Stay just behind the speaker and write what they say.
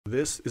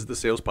This is the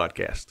Sales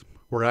Podcast,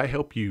 where I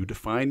help you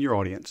define your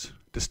audience,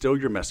 distill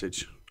your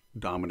message,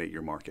 dominate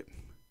your market.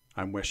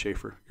 I'm Wes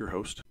Schaefer, your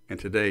host, and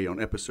today on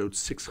episode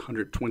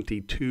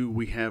 622,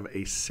 we have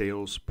a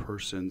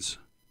salesperson's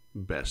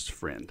best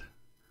friend,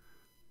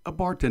 a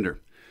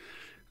bartender,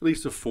 at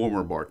least a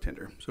former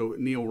bartender. So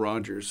Neil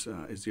Rogers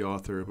is the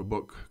author of a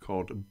book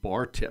called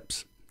Bar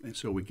Tips, and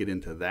so we get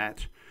into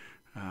that,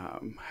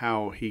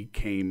 how he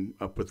came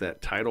up with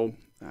that title,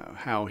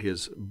 how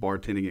his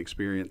bartending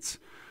experience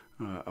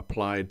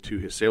applied to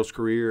his sales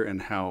career,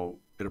 and how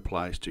it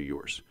applies to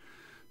yours.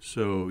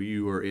 So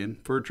you are in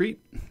for a treat.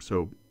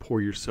 So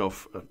pour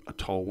yourself a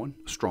tall one,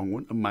 a strong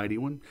one, a mighty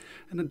one,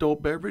 an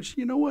adult beverage.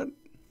 You know what?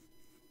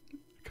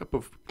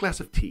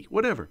 Glass of tea,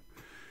 whatever.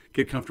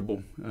 Get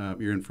comfortable.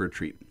 You're in for a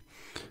treat.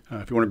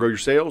 If you want to grow your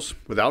sales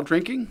without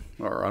drinking,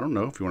 or I don't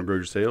know, if you want to grow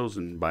your sales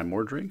and buy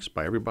more drinks,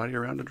 buy everybody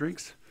around the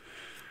drinks,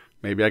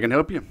 maybe I can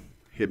help you.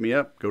 Hit me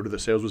up. Go to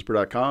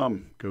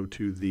thesaleswhisper.com. Go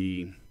to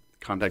the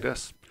contact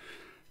us.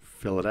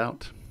 Fill it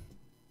out.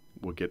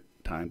 We'll get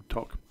time to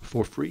talk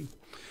for free,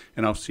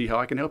 and I'll see how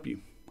I can help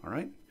you. All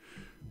right?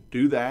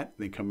 Do that,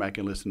 then come back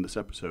and listen to this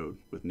episode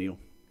with Neil.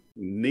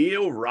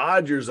 Neil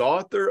Rogers,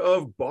 author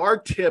of Bar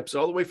Tips,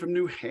 all the way from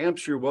New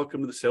Hampshire.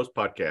 Welcome to the Sales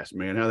Podcast,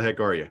 man. How the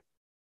heck are you?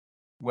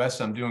 Wes,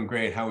 I'm doing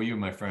great. How are you,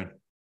 my friend?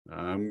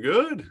 I'm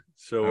good.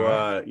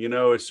 So,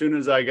 as soon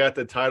as I got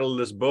the title of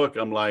this book,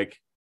 I'm like,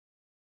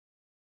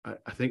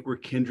 I think we're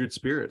kindred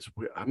spirits.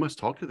 I must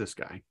talk to this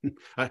guy.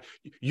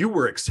 You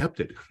were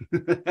accepted.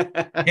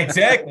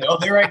 Exactly. Oh,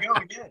 there I go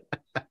again.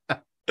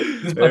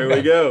 There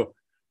we go.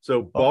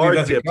 So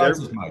Bar Tips.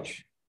 As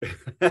much.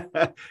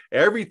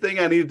 Everything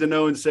I needed to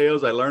know in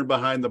sales, I learned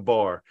behind the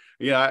bar.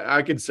 Yeah,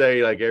 I could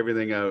say like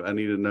everything I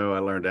needed to know, I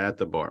learned at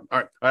the bar. All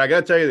right, I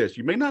got to tell you this.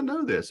 You may not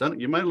know this.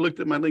 You might have looked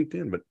at my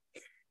LinkedIn, but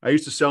I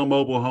used to sell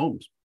mobile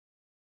homes.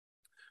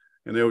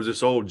 And there was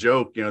this old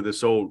joke,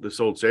 this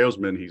old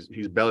salesman,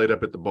 he's bellied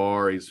up at the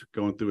bar. He's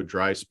going through a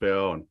dry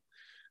spell, and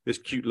this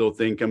cute little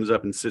thing comes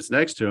up and sits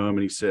next to him,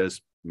 and he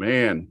says,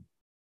 "Man,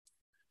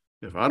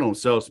 if I don't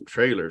sell some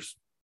trailers,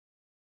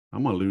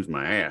 I'm going to lose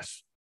my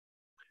ass."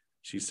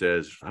 She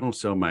says, "If I don't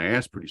sell my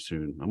ass pretty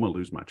soon, I'm going to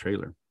lose my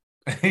trailer."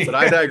 But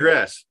I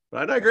digress.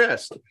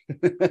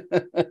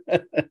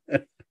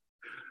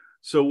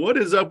 So what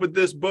is up with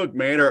this book,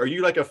 man? Are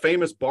you like a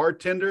famous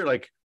bartender?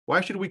 Like, why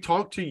should we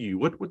talk to you?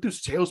 What do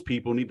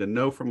salespeople need to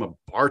know from a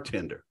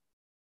bartender?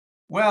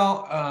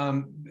 Well,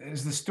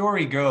 as the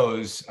story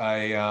goes,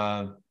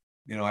 I've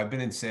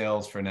been in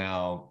sales for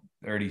now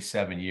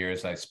 37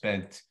 years. I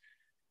spent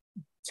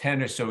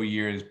 10 or so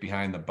years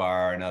behind the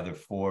bar, another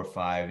 4 or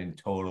 5 in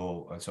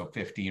total, so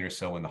 15 or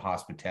so in the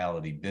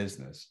hospitality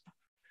business.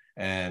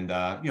 And,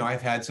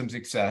 I've had some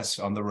success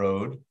on the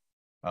road.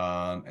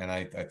 And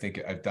I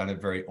think I've done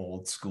it very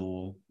old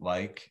school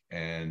like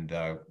and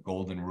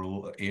golden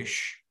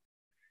rule-ish.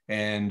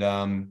 And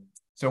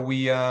so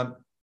a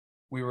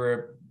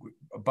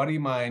buddy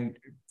of mine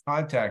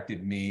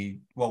contacted me.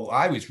 Well,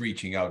 I was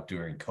reaching out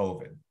during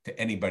COVID to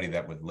anybody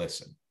that would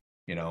listen,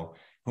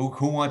 who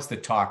wants to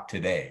talk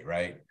today,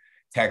 right?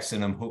 Texting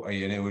them,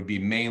 and it would be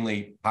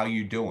mainly, "How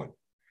you doing?"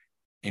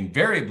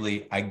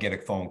 Invariably, I get a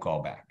phone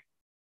call back.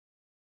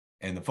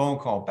 And the phone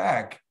call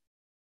back,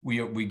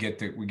 we get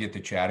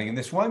to chatting. And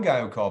this one guy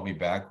who called me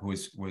back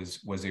was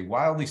a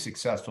wildly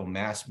successful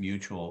Mass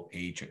Mutual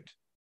agent.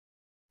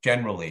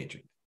 General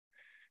agent.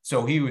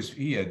 So he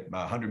had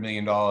 $100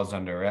 million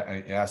under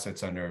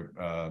assets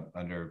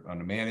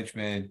under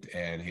management,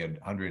 and he had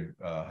 100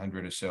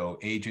 or so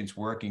agents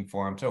working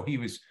for him. So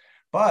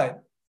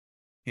but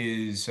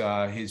his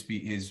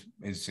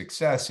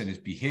success and his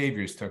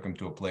behaviors took him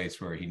to a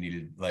place where he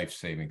needed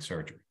life-saving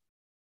surgery.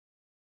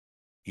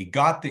 He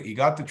got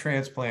the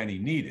transplant he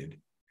needed,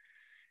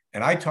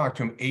 and I talked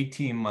to him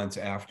 18 months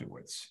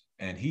afterwards.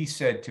 And he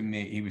said to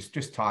me, he was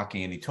just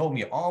talking, and he told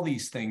me all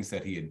these things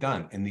that he had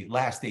done in the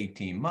last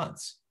 18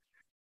 months.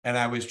 And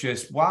I was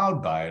just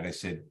wowed by it. I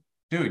said,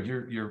 "Dude,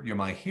 you're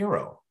my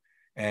hero."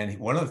 And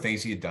one of the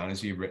things he had done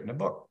is he had written a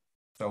book.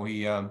 So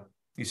he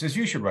says,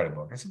 "You should write a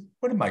book." I said,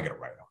 "What am I going to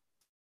write on?"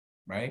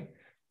 Right?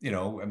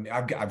 I mean,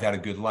 I've had a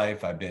good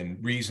life. I've been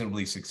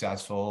reasonably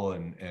successful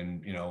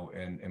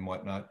and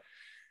whatnot.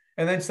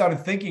 And then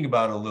started thinking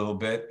about it a little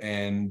bit,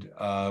 and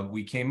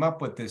we came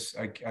up with this.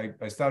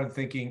 I started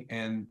thinking,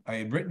 and I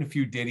had written a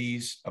few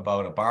ditties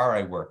about a bar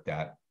I worked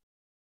at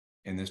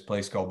in this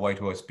place called White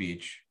Horse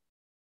Beach,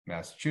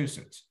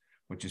 Massachusetts,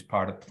 which is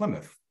part of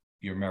Plymouth,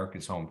 your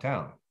America's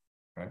hometown,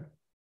 right?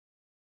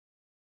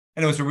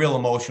 And it was a real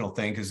emotional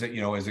thing because,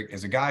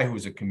 as a guy who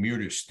was a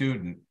commuter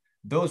student,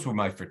 those were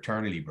my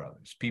fraternity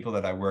brothers, people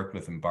that I worked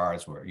with in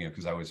bars were,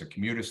 because I was a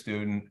commuter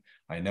student.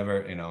 I never,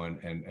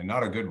 and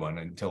not a good one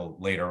until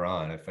later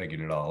on. I figured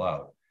it all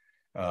out.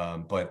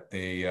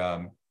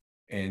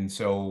 And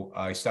so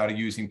I started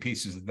using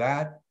pieces of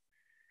that.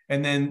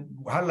 And then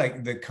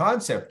the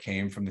concept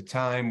came from the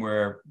time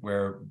where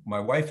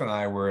my wife and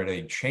I were at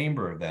a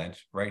chamber event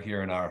right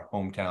here in our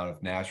hometown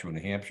of Nashua,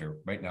 New Hampshire,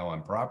 right now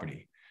on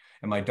property.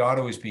 And my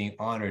daughter was being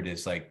honored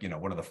as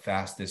one of the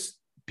fastest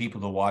people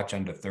to watch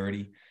under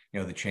 30.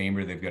 the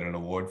chamber, they've got an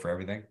award for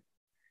everything.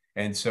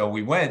 And so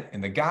we went,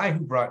 and the guy who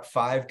brought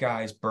Five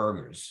Guys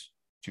burgers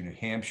to New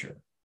Hampshire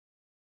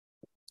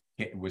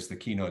was the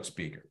keynote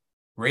speaker.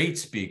 Great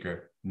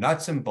speaker,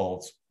 nuts and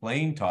bolts,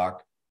 plain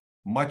talk,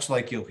 much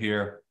like you'll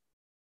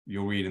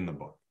read in the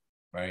book,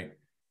 right?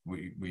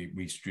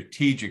 We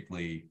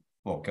strategically,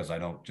 well, because I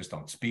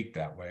don't speak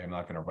that way. I'm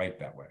not going to write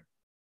that way.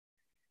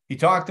 He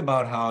talked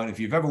about how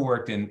if you've ever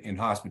worked in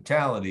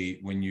hospitality,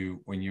 when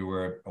you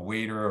were a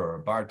waiter or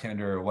a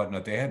bartender or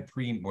whatnot, they had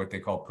what they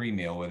call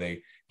pre-meal, where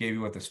they gave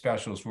you what the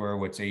specials were,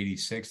 what's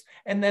 86,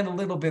 and then a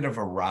little bit of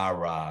a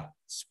rah-rah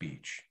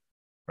speech,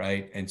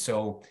 right? And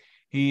so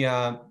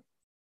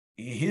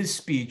his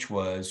speech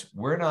was,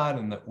 we're not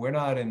in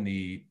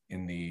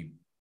the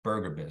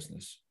burger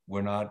business,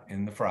 we're not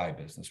in the fry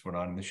business, we're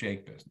not in the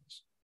shake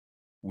business,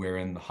 we're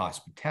in the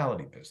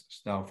hospitality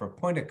business. Now, for a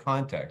point of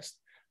context,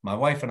 my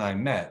wife and I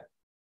met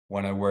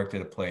when I worked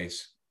at a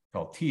place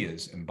called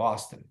Tia's in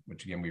Boston,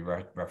 which again, we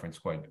reference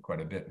quite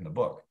a bit in the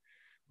book.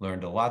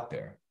 Learned a lot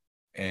there.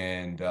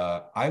 And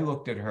I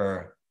looked at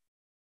her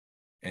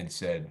and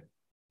said,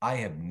 I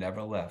have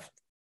never left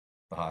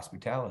the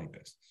hospitality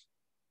business.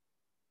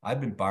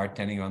 I've been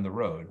bartending on the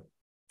road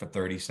for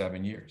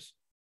 37 years.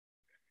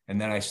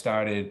 And then I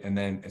started,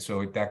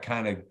 so that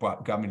kind of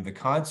got me to the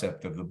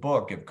concept of the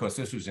book. Of course,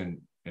 this was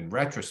in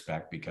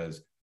retrospect,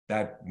 because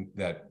that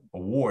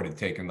award had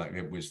taken, like,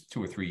 it was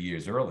 2 or 3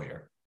 years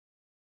earlier.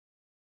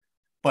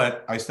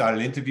 But I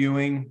started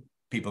interviewing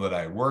people that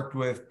I worked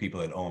with,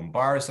 people that own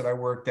bars that I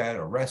worked at,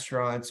 or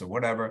restaurants or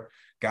whatever,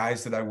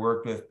 guys that I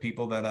worked with,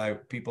 people that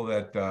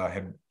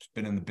had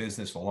been in the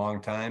business a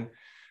long time.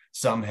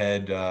 Some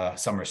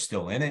are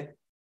still in it.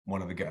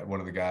 One of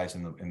the guys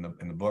in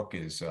the book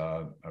is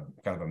kind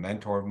of a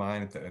mentor of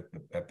mine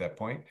at that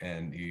point,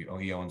 and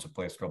he owns a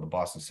place called the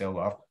Boston Sail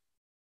Off,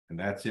 and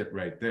that's it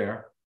right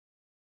there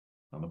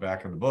on the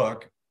back of the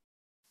book.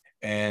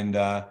 And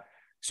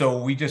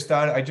so I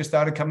just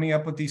started coming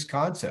up with these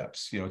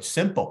concepts. It's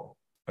simple,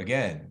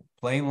 again,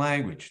 plain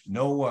language.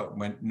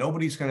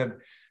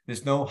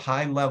 There's no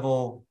high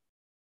level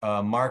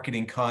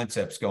marketing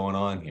concepts going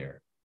on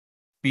here.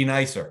 Be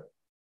nicer,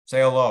 say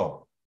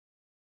hello,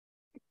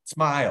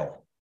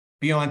 smile,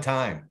 be on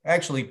time.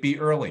 Actually, be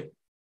early.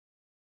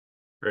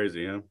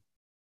 Crazy, huh?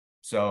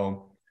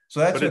 So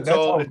that's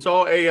but it's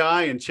all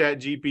AI and Chat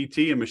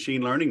GPT and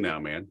machine learning now,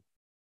 man.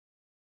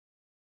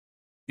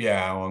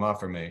 Yeah, well, not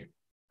for me.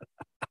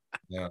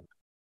 Yeah.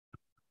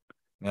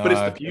 No,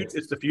 But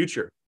it's the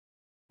future.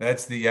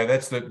 That's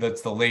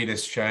the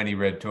latest shiny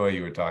red toy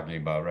you were talking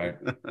about, right?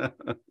 And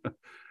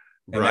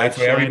that's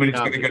where everybody's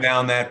going to go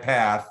down that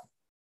path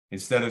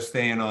instead of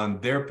staying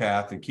on their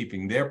path and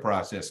keeping their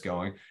process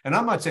going. And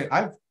I'm not saying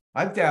I've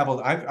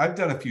dabbled. I've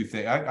done a few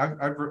things.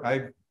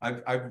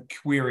 I've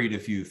queried a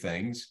few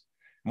things.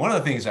 One of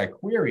the things I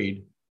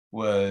queried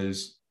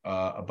was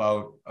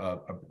about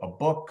a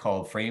book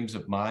called Frames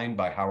of Mind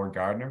by Howard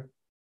Gardner.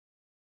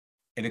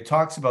 And it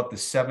talks about the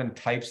 7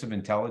 types of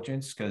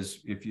intelligence, because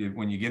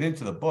when you get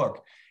into the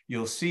book,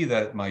 you'll see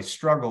that my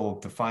struggle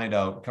to find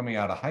out coming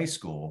out of high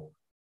school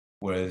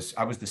was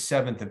I was the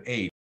 7th of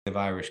 8 of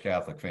Irish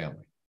Catholic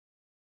family.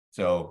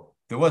 So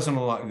there wasn't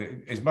a lot,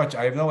 as much,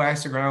 I have no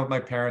axe to grind with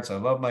my parents. I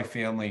love my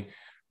family,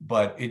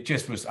 but it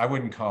just was, I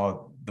wouldn't call it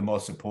the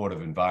most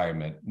supportive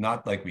environment,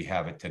 not like we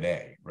have it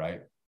today, right?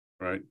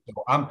 Right.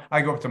 So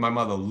I go up to my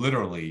mother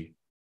literally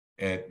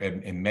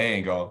in May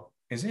and go,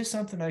 is there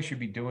something I should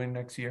be doing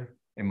next year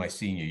in my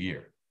senior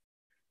year?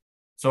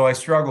 So I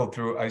struggled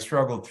through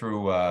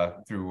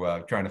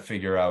trying to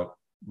figure out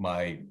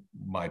my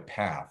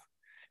path.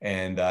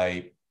 And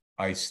I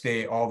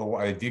stay all the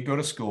way. I did go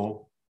to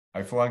school.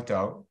 I flunked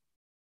out.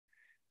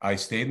 I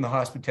stayed in the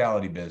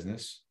hospitality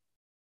business.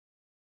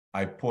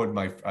 I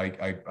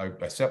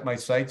set my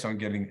sights on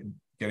getting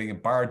a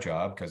bar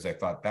job because I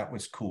thought that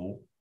was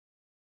cool.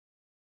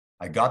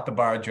 I got the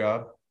bar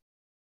job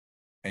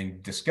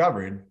and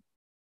discovered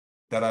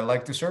that I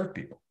like to serve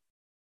people.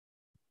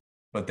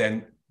 But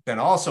then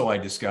also I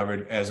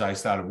discovered, as I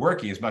started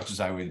working, as much as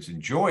I was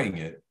enjoying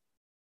it,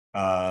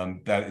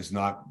 that was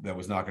not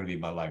going to be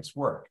my life's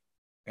work.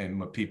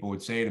 And what people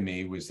would say to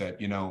me was that,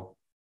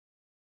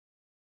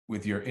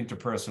 with your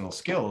interpersonal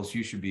skills,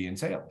 you should be in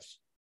sales.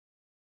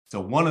 So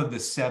one of the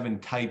 7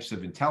 types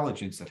of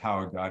intelligence that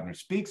Howard Gardner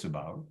speaks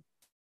about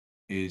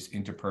is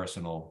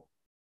interpersonal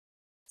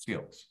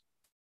skills,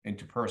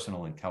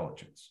 interpersonal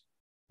intelligence.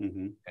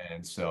 Mm-hmm.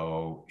 And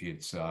so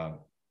it's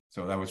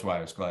so that was why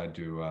I was glad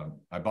to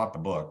I bought the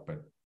book,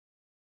 but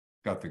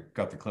got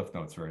the Cliff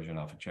Notes version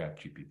off of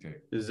ChatGPT.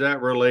 Is that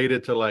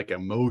related to like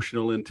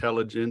emotional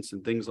intelligence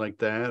and things like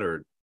that, or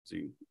does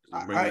he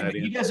bring that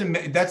in? He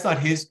doesn't. That's not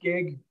his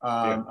gig.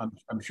 Yeah.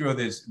 I'm sure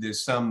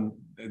there's some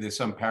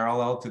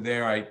parallel to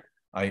there. I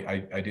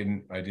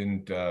didn't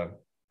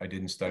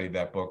study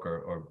that book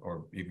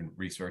or even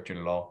research it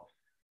at all.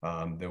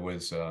 There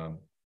was,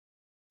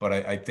 but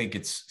I think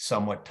it's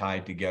somewhat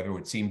tied together. It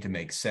would seem to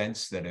make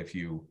sense that if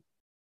you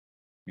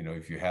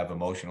have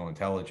emotional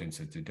intelligence,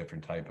 it's a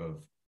different type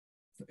of.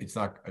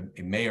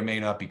 It may or may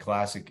not be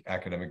classic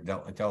academic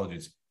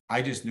intelligence.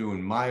 I just knew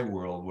in my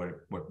world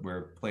where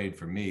it played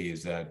for me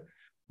is that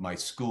my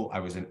school, I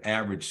was an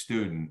average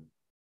student.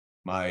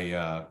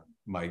 My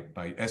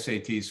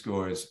SAT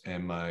scores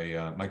and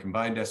my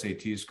combined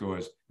SAT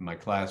scores and my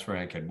class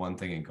rank had one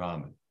thing in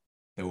common.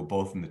 They were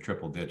both in the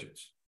triple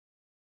digits.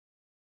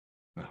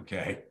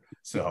 Okay.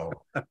 So,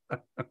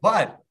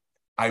 but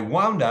I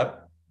wound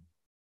up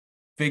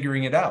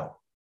figuring it out.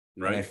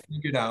 Right. And I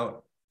figured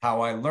out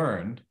how I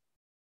learned.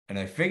 And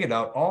I figured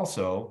out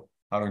also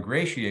how to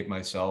ingratiate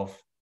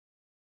myself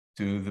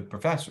to the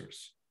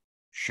professors,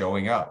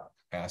 showing up,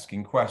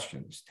 asking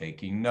questions,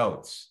 taking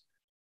notes,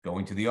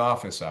 going to the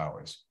office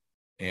hours,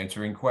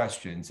 answering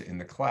questions in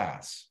the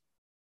class,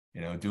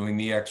 doing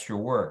the extra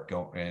work,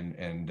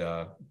 and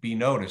be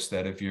noticed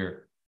that if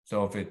you're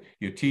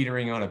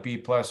teetering on a B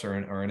plus or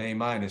an A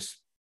minus,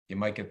 you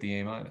might get the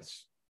A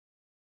minus.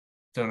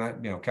 So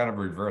not, kind of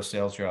a reverse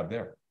sales job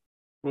there.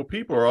 Well,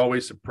 people are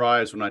always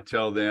surprised when I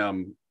tell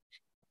them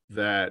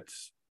that,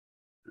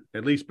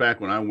 at least back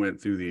when I went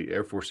through the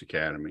Air Force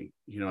Academy,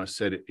 I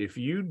said, if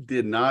you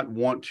did not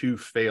want to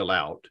fail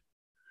out,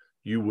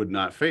 you would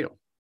not fail.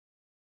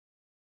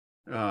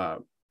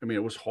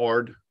 It was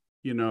hard.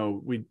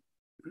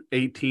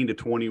 18 to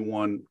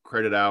 21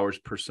 credit hours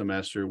per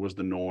semester was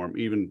the norm,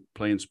 even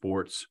playing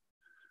sports.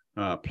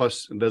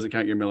 Plus, it doesn't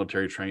count your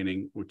military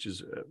training, which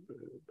is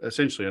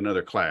essentially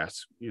another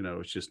class.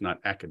 It's just not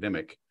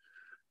academic.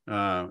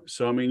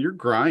 So, you're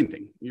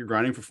grinding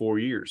for 4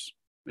 years.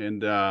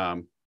 And,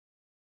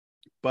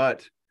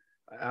 but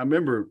I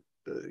remember,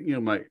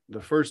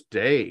 the first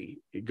day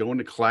going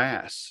to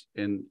class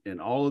and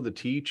all of the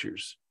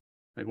teachers,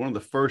 like one of the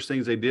first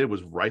things they did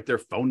was write their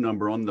phone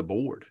number on the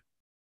board,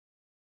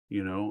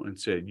 and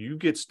said, you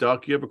get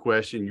stuck, you have a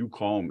question, you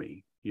call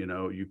me,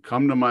 you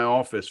come to my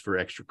office for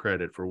extra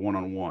credit for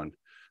one-on-one.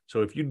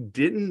 So if you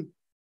did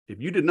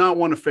not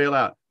want to fail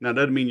out, now it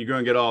doesn't mean you're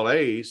going to get all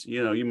A's,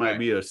 you might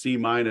be a C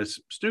minus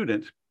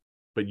student,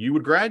 but you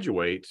would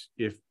graduate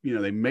if,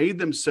 they made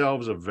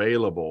themselves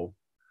available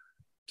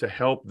to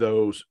help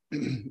those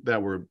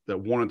that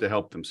wanted to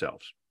help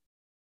themselves.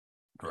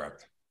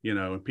 Correct.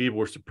 And people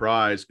were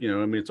surprised,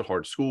 it's a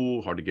hard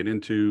school, hard to get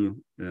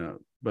into,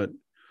 but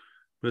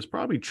it's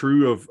probably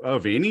true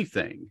of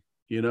anything,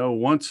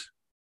 once.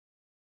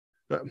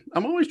 But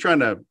I'm always trying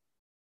to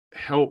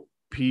help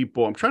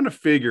people. I'm trying to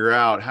figure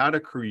out how to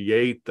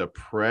create the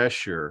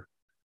pressure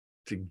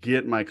to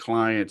get my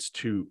clients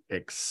to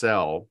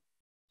excel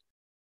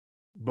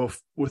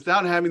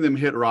without having them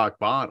hit rock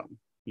bottom.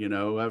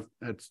 I've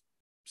had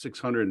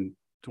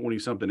 620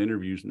 something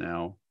interviews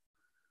now,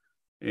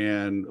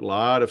 and a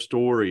lot of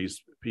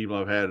stories people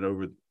have had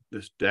over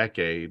this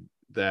decade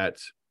that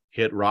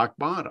hit rock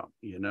bottom,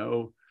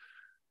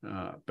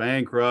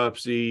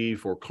 bankruptcy,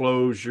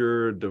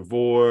 foreclosure,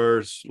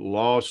 divorce,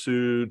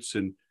 lawsuits,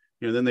 and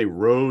then they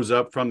rose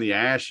up from the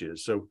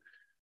ashes. So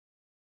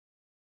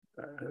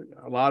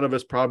a lot of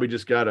us probably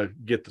just got to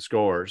get the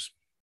scars,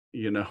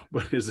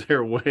 but is there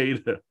a way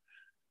to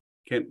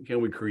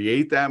can we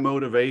create that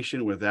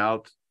motivation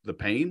without the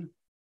pain?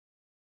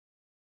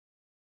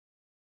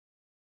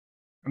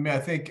 I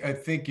think I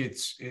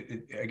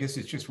guess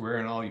it's just where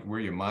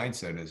your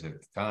mindset is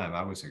at the time.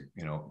 I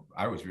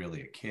was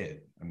really a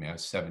kid. I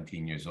was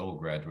 17 years old,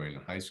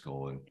 graduating high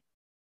school,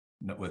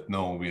 and with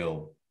no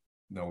real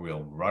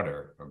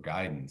rudder or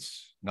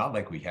guidance, not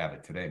like we have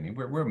it today.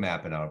 We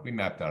mapped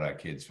out our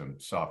kids from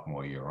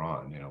sophomore year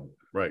on,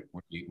 right.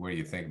 Where do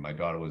you think? My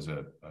daughter was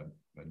a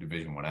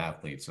Division I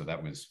athlete, so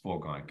that was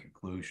foregone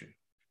conclusion.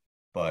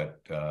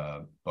 But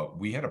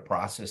we had a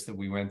process that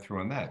we went through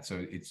on that.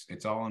 So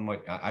it's all in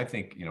what I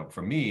think,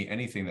 for me,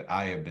 anything that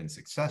I have been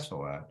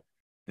successful at,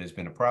 there's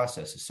been a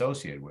process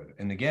associated with it.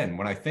 And again,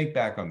 when I think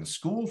back on the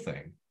school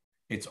thing,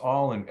 it's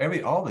all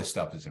all this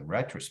stuff is in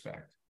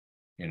retrospect.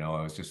 I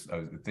was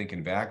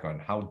thinking back on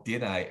how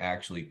did I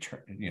actually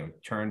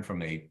turn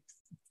from a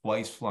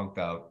twice flunked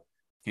out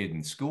kid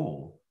in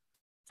school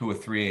to a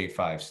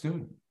 385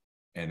 student.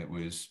 And it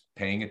was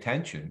paying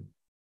attention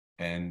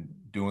and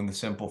doing the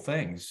simple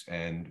things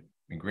and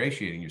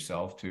ingratiating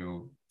yourself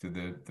to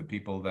the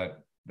people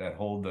that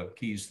hold the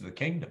keys to the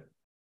kingdom.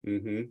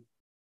 Mm-hmm.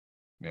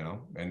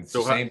 And it's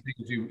the same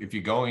thing if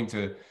you're going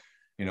to,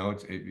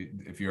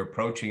 if you're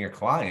approaching a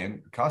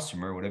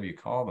customer, whatever you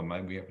call them,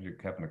 we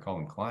happen to call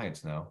them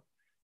clients now.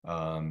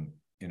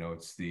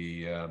 It's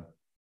the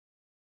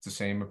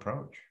same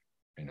approach.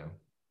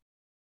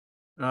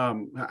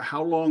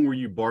 How long were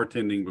you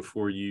bartending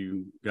before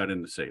you got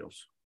into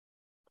sales?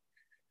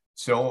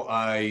 So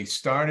I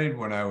started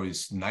when I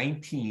was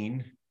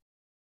 19.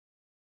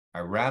 I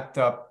wrapped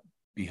up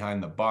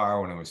behind the bar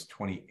when I was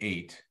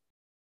 28,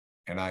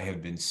 and I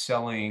have been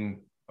selling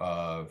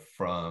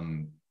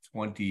from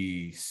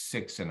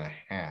 26 and a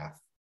half.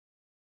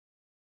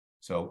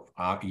 So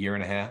a year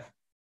and a half.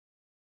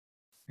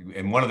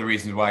 And one of the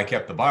reasons why I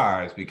kept the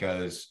bar is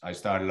because I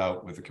started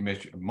out with a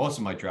commission. Most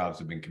of my jobs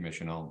have been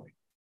commission only.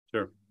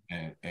 Sure.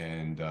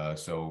 And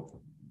so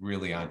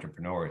really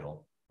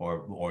entrepreneurial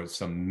or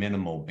some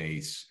minimal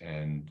base,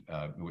 and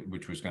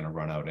which was going to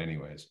run out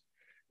anyways.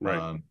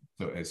 Right.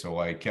 So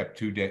I kept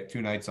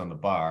two nights on the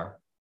bar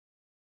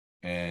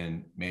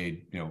and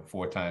made,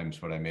 4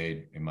 times what I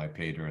made in my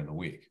pay during the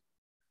week.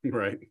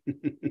 Right.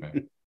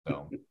 Right.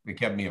 So it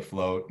kept me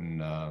afloat,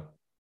 and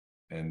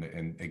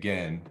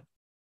again,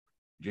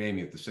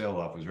 Jamie at the sale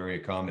off was very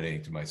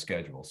accommodating to my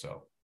schedule,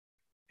 so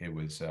it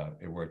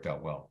worked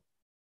out well,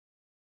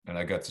 and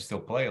I got to still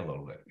play a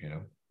little bit,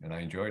 and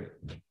I enjoyed it.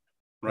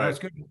 Right. That's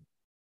good.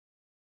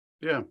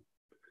 Yeah.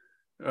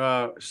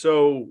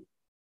 So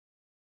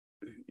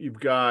you've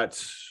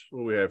got,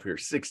 what we have here,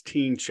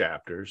 16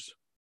 chapters.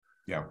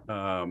 Yeah.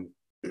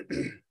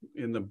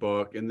 In the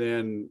book. And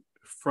then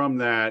from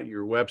that,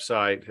 your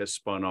website has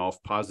spun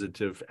off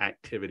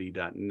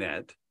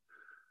positiveactivity.net.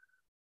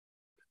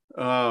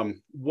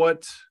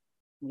 What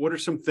are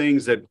some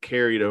things that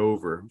carried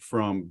over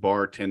from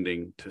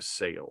bartending to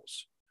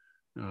sales?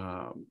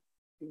 I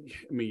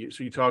mean,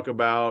 so you talk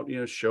about,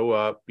 show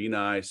up, be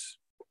nice.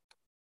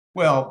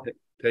 Well,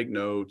 take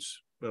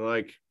notes, but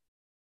like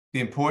the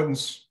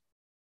importance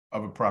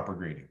of a proper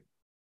greeting.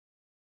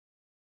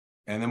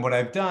 And then what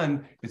I've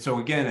done, and so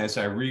again, as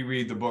I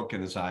reread the book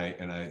and as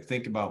I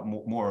think about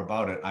more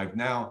about it,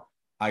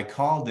 I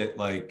called it,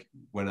 like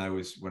when I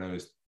was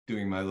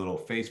doing my little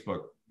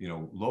Facebook,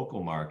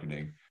 local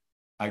marketing,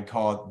 I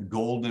call it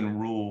golden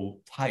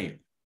rule type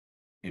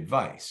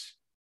advice.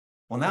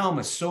 Well, now I'm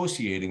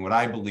associating what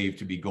I believe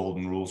to be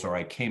golden rules, or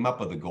I came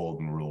up with a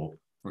golden rule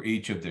for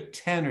each of the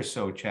 10 or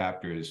so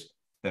chapters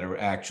that are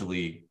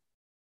actually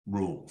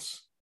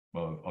rules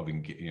of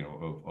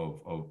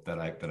that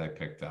I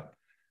picked up.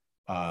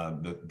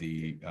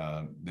 The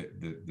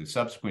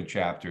subsequent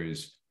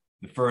chapters,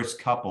 the first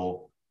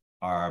couple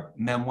are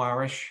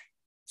memoirish,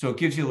 so it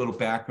gives you a little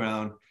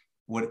background.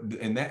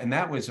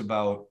 That was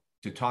about,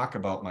 to talk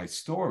about my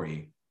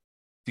story,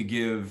 to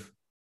give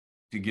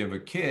a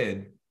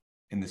kid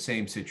in the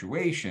same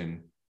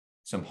situation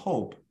some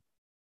hope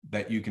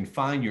that you can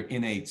find your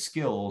innate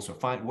skills, or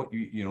find what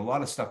a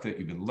lot of stuff that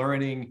you've been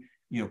learning,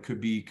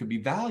 could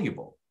be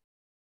valuable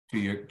to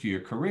your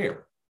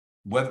career.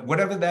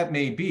 Whatever that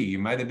may be. You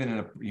might have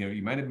been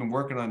you might have been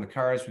working on the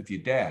cars with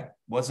your dad.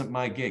 Wasn't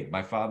my gig.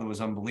 My father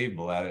was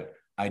unbelievable at it.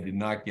 I did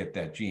not get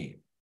that gene.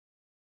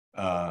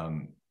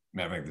 Matter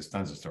of fact, there's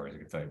tons of stories I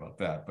can tell you about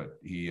that.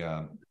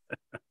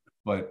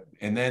 But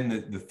and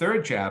then the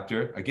third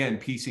chapter, again,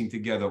 piecing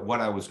together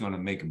what I was going to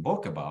make a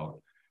book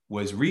about,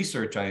 was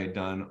research I had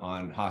done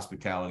on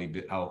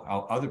hospitality,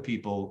 how other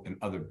people and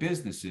other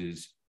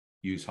businesses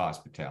use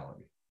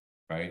hospitality,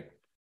 right?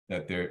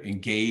 That they're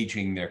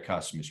engaging their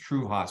customers,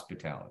 true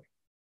hospitality.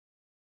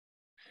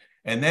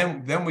 And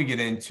then we get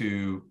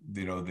into,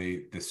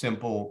 the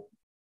simple,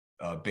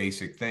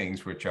 basic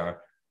things, which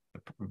are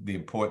the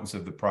importance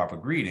of the proper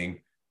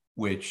greeting,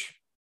 which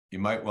you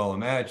might well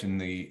imagine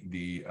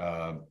the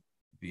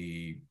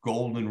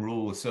golden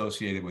rule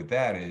associated with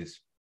that is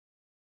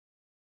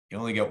you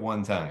only get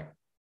one time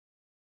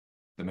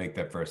to make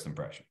that first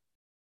impression.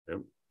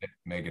 Yep.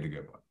 Make it a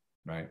good one,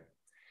 right?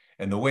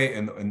 And the way,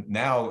 and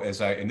now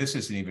and this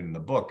isn't even in the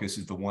book, this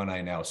is the one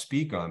I now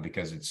speak on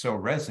because it's so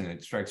resonant,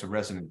 it strikes a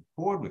resonant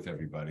chord with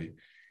everybody,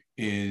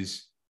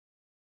 is,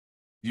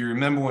 do you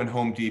remember when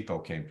Home Depot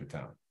came to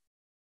town?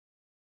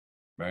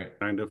 Right?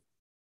 Kind of.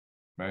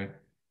 Right?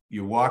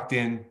 You walked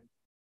in,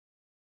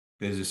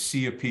 there's a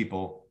sea of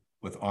people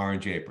with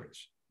orange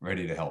aprons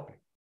ready to help you.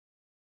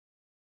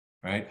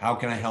 Right? How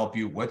can I help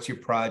you? What's your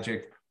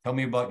project? Tell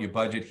me about your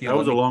budget. Here, that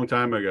was a long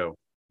time ago.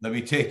 Let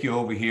me take you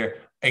over here.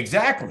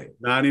 Exactly.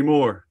 Not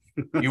anymore.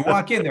 You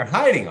walk in, they're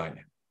hiding on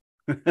you.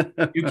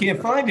 You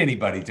can't find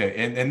anybody to,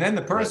 and then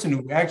the person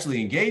who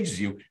actually engages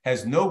you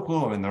has no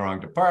clue I'm in the wrong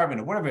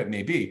department or whatever it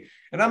may be.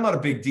 And I'm not a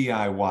big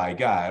DIY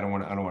guy. I don't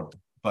want,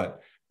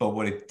 but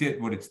what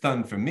it's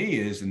done for me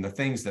is, and the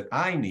things that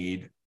I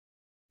need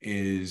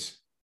is,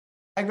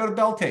 I go to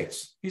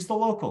Beltate's. He's the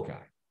local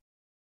guy.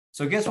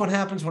 So guess what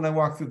happens when I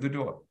walk through the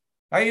door?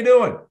 How you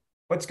doing?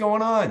 What's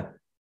going on?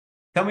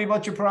 Tell me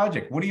about your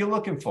project. What are you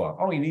looking for?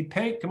 Oh, you need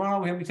paint? Come on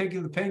over here. Let me take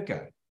you to the paint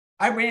guy.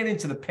 I ran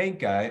into the paint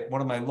guy at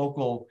one of my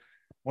local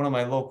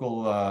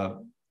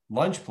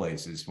lunch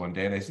places one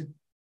day, and I said,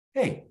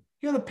 "Hey,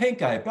 you're the paint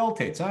guy at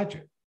Beltate's, aren't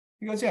you?"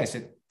 He goes, "Yeah." I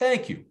said,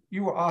 "Thank you.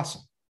 You were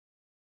awesome."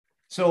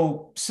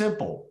 So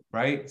simple,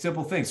 right?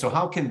 Simple things. So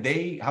how can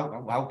they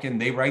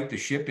right the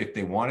ship if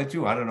they wanted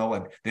to? I don't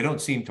know. They don't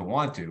seem to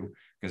want to,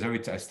 because every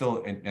time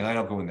and I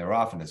don't go in there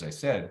often, as I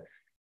said.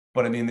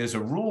 But I mean, there's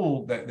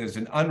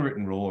an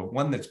unwritten rule, or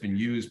one that's been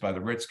used by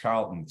the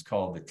Ritz-Carlton. It's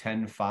called the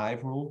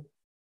 10-5 rule.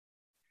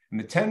 And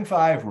the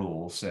 10-5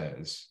 rule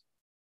says,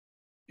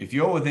 if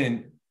you're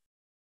within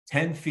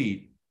 10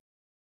 feet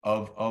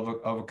of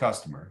a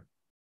customer,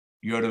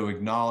 you ought to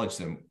acknowledge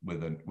them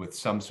with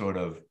some sort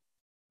of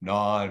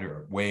nod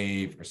or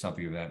wave or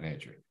something of that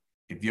nature.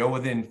 If you're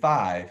within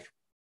 5,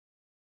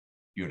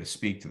 you ought to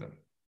speak to them,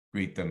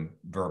 greet them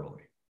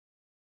verbally.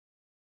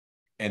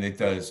 And it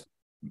does.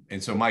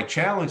 And so my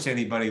challenge to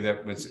anybody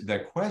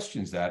that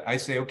questions that, I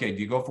say, okay, do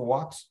you go for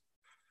walks?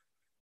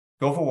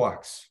 Go for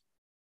walks.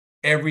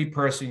 Every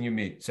person you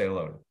meet, say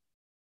hello to them.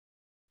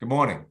 Good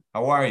morning.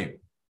 How are you?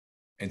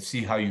 And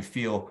see how you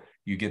feel.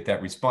 You get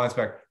that response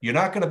back. You're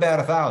not going to bat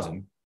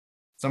 1,000.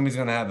 Somebody's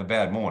going to have a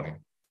bad morning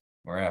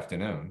or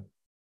afternoon.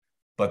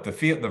 But the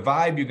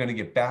vibe you're going to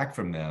get back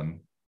from them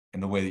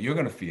and the way that you're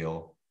going to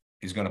feel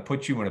is going to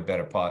put you in a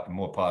better,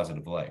 more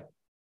positive light.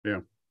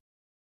 Yeah.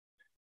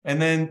 And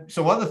then,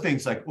 so other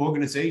things like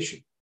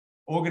organization,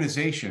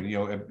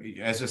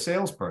 as a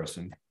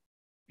salesperson,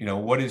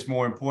 what is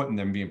more important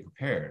than being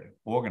prepared,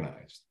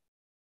 organized.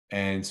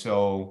 And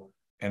so,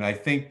 and I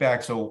think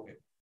back, so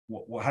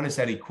how does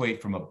that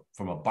equate from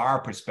a bar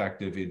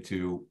perspective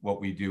into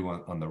what we do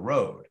on the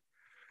road?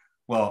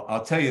 Well,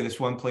 I'll tell you, this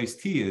one place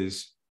T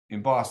is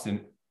in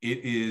Boston.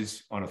 It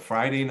is on a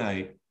Friday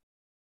night,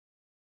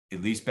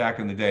 at least back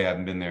in the day. I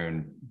haven't been there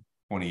in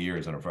 20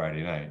 years on a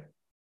Friday night.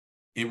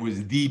 It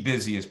was the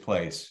busiest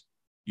place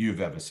you've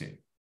ever seen.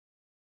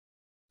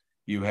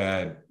 You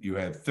had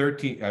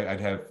 13. I'd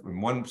have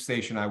in one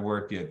station I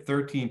worked. You had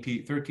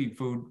 13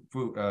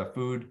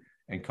 food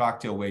and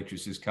cocktail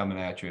waitresses coming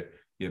at you.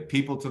 You had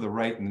people to the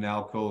right in the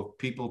alcove,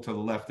 people to the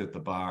left at the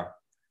bar,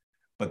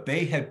 but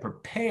they had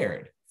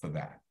prepared for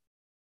that.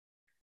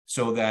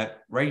 So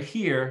that right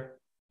here,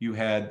 you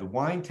had the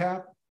wine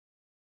tap,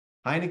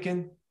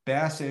 Heineken,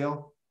 Bass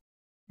Ale,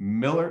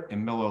 Miller,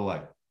 and Miller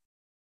Lite.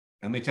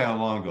 Let me tell you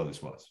how long ago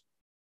this was.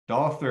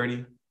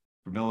 $1.30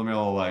 for Miller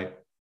Lite,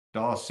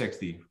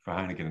 $1.60 for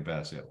Heineken and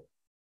Bass Ale.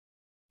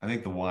 I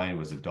think the wine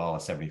was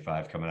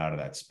 $1.75 coming out of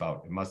that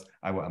spout.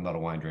 I'm not a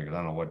wine drinker.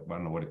 I don't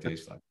know what it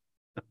tastes like.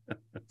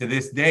 To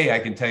this day, I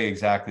can tell you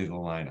exactly the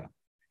lineup.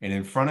 And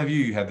in front of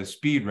you, you have the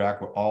speed rack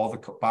where all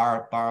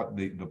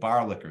the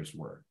bar liquors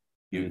were.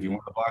 If you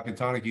want a vodka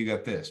tonic, you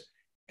got this.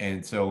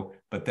 And so,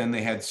 but then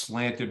they had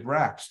slanted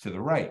racks to the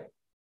right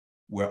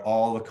where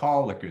all the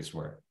call liquors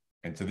were.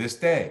 And to this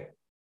day,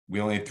 we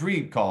only had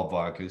 3 call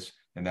vodkas,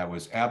 and that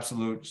was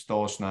Absolute,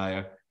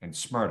 Stolzschneier, and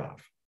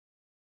Smirnoff.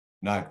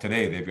 Not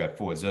today, they've got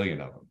 4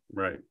 zillion of them.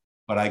 Right.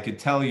 But I could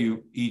tell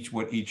you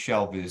what each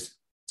shelf is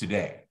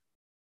today.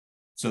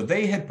 So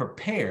they had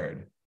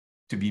prepared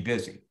to be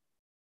busy.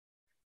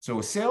 So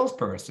a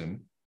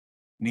salesperson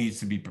needs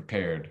to be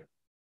prepared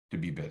to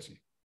be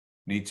busy,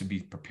 needs to be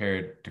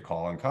prepared to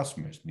call on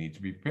customers, needs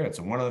to be prepared.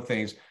 So one of the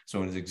things,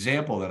 so an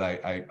example that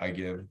I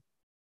give,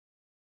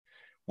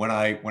 when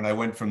I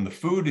went from the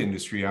food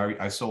industry,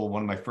 I sold,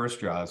 one of my first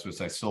jobs was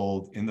I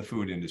sold in the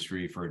food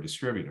industry for a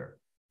distributor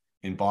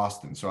in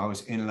Boston. So I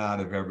was in and out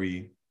of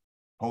every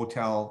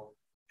hotel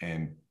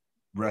and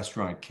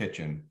restaurant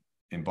kitchen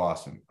in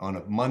Boston. On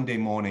a Monday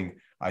morning,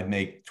 I'd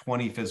make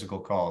 20 physical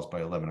calls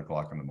by 11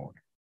 o'clock in the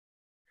morning.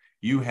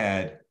 You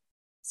had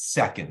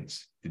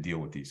seconds to deal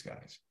with these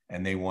guys,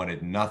 and they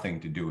wanted nothing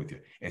to do with you,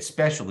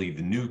 especially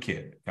the new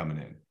kid coming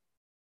in.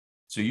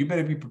 So you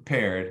better be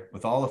prepared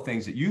with all the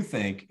things that you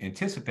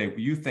anticipate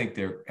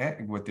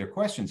what their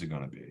questions are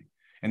going to be.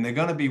 And they're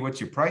going to be, what's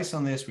your price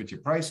on this? What's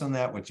your price on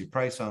that? What's your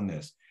price on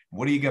this?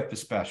 What do you get for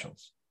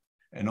specials?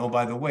 And oh,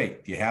 by the way,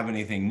 do you have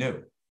anything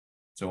new?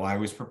 So I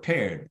was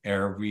prepared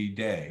every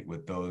day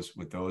with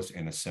those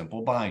in a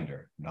simple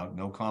binder,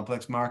 no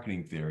complex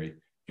marketing theory,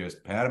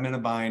 just pat them in a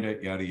binder,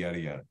 yada, yada,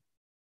 yada.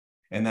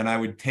 And then I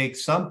would take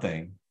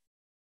something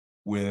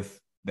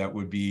that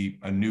would be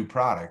a new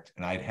product,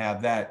 and I'd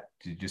have that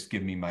to just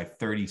give me my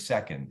 30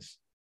 seconds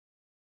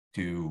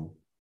to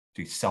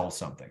sell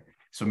something.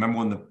 So remember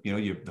when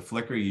the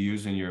flicker you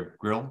use in your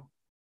grill?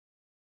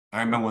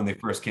 I remember when they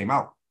first came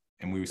out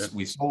and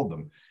we sold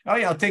them. Oh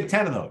yeah, I'll take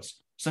 10 of those.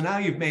 So now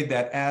you've made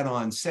that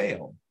add-on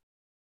sale,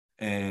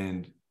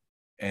 and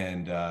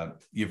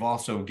you've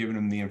also given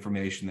them the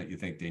information that you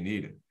think they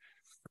needed.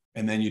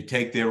 And then you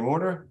take their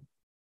order,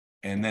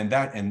 and then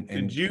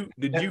did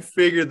you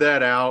figure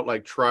that out,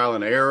 like trial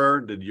and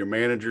error? Did your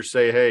manager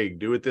say, "Hey,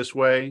 do it this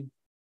way"?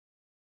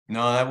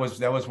 No, that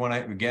was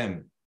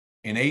when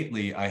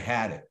innately I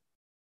had it.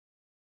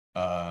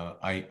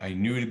 I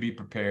knew to be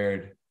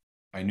prepared.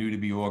 I knew to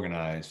be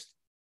organized.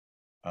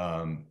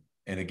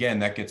 And again,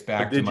 that gets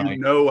back to did you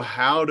know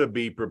how to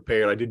be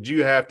prepared? Like, did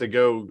you have to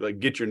go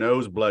get your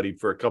nose bloodied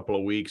for a couple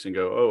of weeks and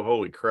go, "Oh,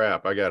 holy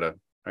crap, I gotta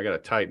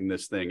tighten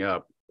this thing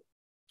up"?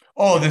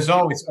 Oh, there's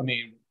always,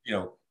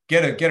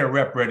 get a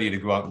rep ready to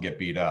go out and get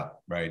beat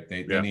up, right?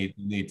 They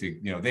need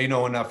to, they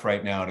know enough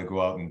right now to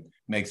go out and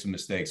make some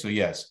mistakes. So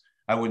yes,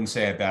 I wouldn't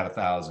say I bat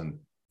 1,000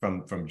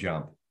 from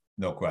jump,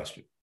 no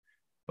question.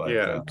 But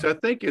yeah, I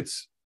think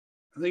it's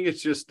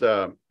just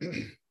some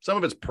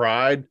of it's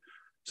pride.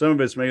 Some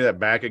of it's maybe that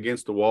back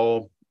against the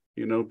wall,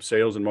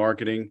 sales and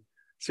marketing.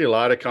 See a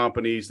lot of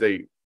companies,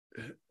 they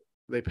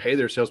pay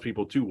their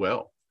salespeople too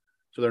well.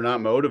 So they're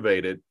not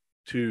motivated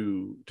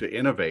to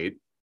innovate.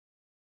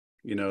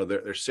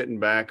 They're sitting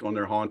back on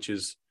their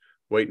haunches,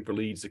 waiting for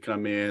leads to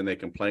come in. They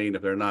complain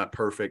if they're not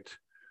perfect,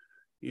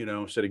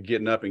 instead of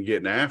getting up and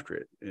getting after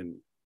it. And,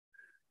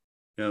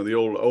 the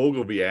old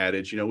Ogilvy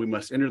adage, we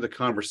must enter the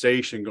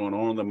conversation going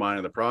on in the mind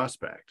of the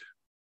prospect.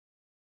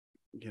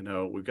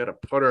 We've got to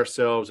put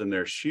ourselves in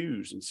their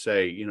shoes and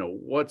say,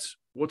 what's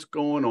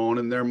going on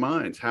in their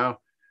minds?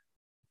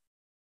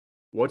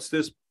 What's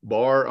this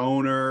bar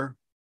owner,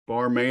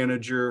 bar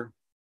manager,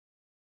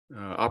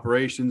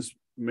 operations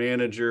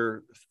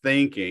manager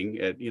thinking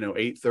at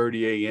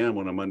 8:30 a.m.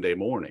 on a Monday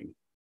morning?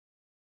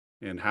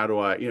 And how do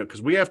I,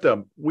 because we have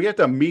to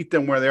meet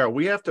them where they are.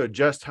 We have to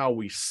adjust how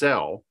we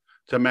sell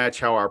to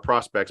match how our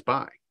prospects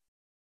buy.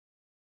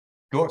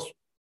 Of course.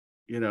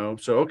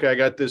 So okay, I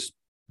got this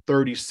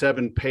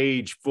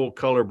 37-page full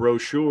color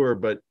brochure,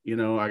 but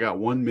I got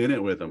 1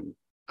 minute with them.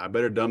 I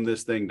better dumb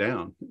this thing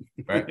down,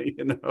 right?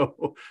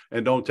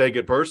 And don't take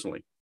it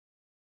personally.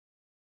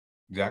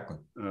 Exactly.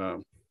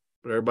 But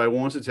everybody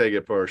wants to take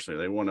it personally.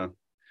 They want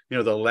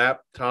to, the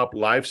laptop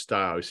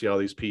lifestyle. You see all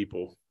these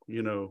people,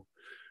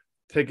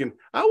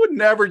 I would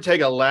never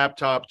take a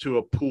laptop to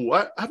a pool.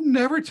 I've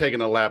never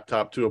taken a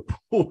laptop to a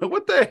pool.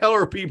 What the hell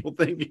are people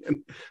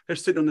thinking? They're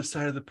sitting on the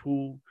side of the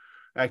pool,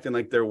 acting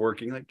like they're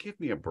working. Like, give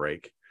me a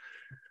break.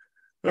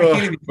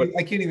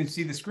 I can't even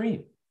see the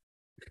screen.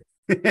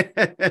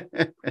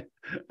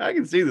 I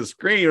can see the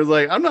screen. It was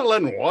like, I'm not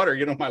letting water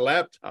get on my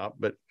laptop,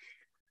 but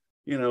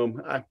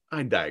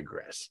I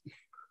digress.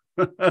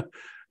 But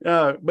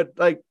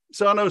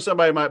so I know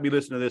somebody might be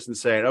listening to this and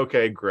saying,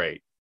 okay,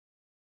 great.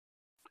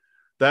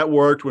 That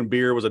worked when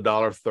beer was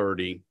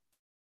 $1.30.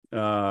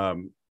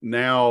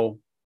 Now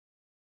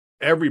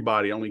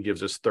everybody only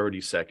gives us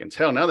 30 seconds.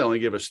 Hell, now they only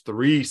give us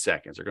 3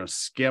 seconds. They're going to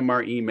skim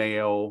our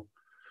email.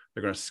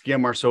 They're going to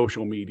skim our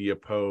social media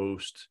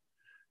post.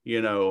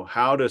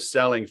 How does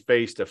selling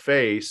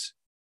face-to-face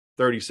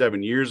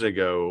 37 years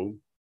ago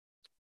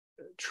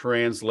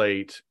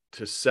translate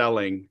to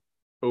selling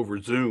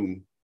over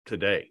Zoom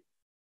today?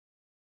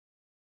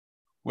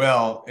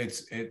 Well,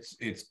 it's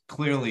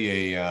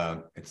clearly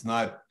it's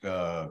not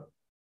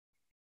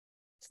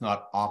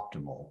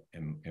optimal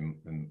in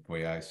the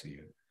way I see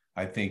it.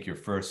 I think your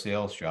first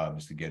sales job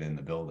is to get in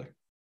the building.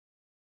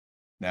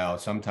 Now,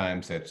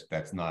 sometimes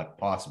that's not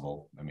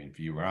possible. I mean,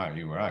 for you or I,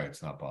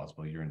 it's not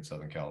possible. You're in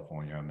Southern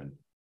California. I'm in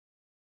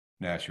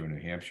Nashua, New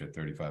Hampshire,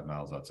 35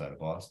 miles outside of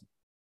Boston.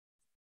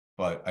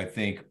 But I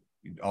think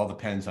it all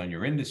depends on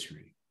your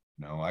industry.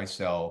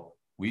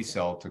 We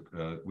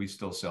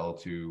still sell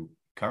to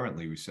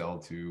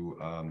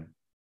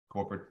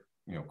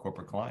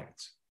corporate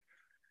clients.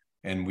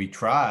 And we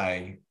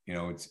try,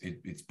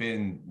 it's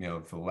been,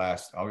 for the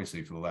last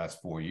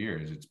 4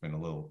 years, it's been a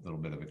little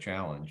bit of a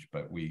challenge,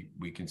 but we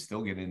can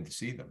still get in to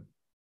see them,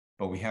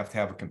 but we have to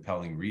have a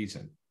compelling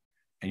reason.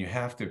 And you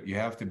have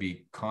to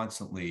be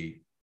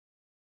constantly,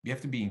 you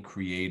have to be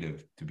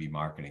creative to be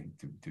marketing,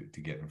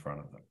 to get in front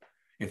of them.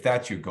 If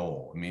that's your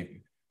goal. I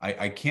mean,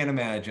 I can't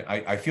imagine,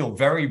 I feel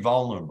very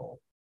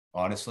vulnerable,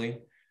 honestly,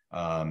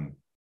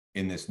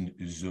 in this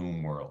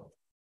Zoom world,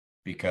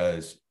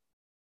 because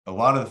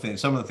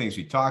some of the things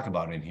we talk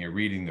about in here,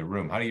 reading the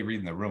room. How do you read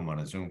in the room on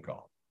a Zoom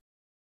call?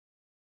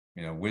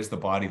 Where's the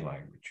body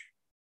language?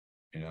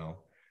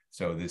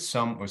 So there's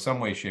some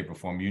way, shape, or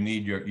form. You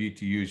need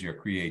to use your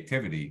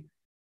creativity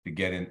to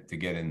get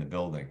in the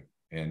building.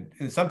 And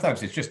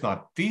sometimes it's just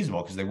not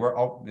feasible because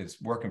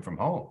it's working from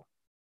home.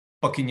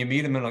 But can you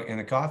meet them in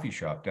a coffee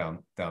shop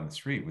down the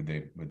street? Would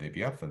they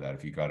be up for that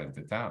if you got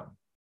into town?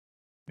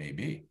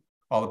 Maybe.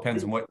 All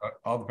depends on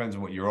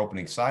what your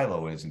opening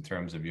silo is in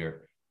terms of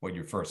what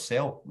your first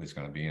sale is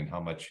going to be and how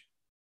much.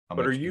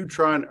 But are you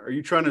trying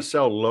to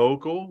sell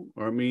local?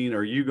 Or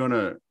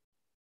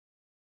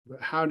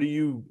how do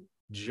you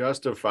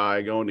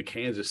justify going to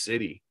Kansas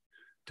City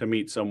to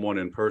meet someone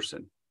in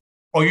person?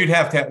 Oh, you'd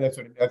have to have, that's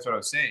what I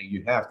was saying.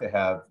 You'd have to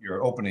have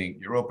your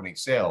opening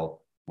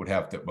sale would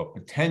have to, but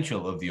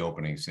potential of the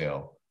opening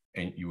sale,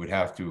 and you would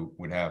have to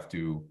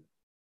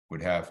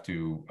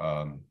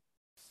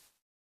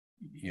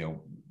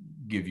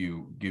give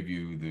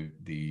you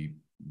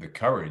the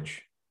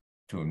courage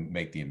to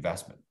make the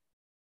investment.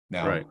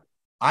 Now, right.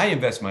 I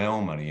invest my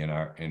own money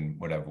in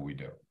whatever we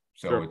do.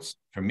 So sure. It's,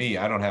 for me,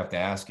 I don't have to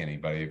ask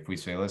anybody. If we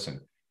say,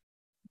 listen,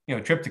 a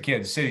trip to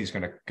Kansas City is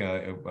going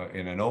to,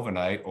 in an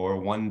overnight or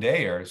one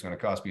day, or it's going to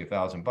cost me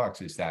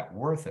 $1,000. Is that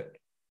worth it?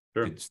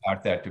 Sure. To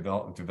start that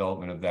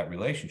development of that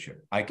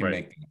relationship? I can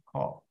make that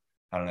call.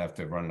 I don't have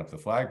to run up the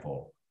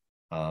flagpole.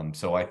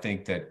 So I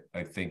think that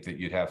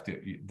you'd have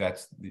to.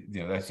 That's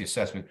that's the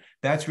assessment.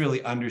 That's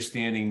really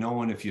understanding,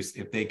 knowing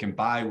if they can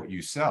buy what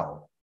you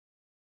sell.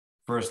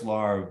 First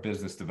law of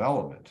business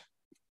development,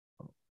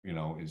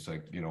 is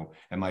like,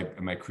 am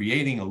I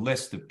creating a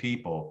list of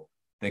people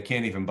that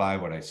can't even buy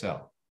what I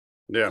sell?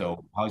 Yeah.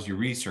 So how's your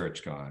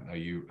research gone? Are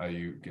you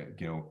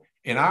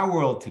in our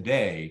world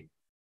today,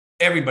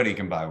 everybody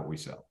can buy what we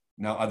sell.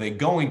 Now, are they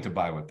going to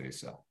buy what they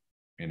sell?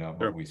 Sure.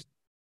 But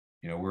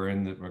we're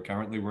in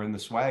the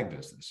swag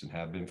business and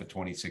have been for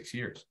 26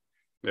 years.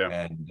 Yeah.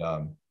 And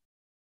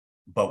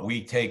but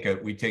we take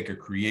a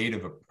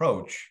creative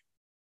approach.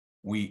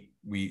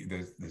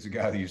 There's a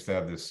guy that used to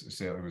have this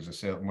sale. It was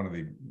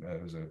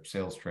a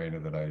sales trainer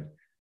that I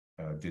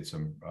did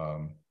some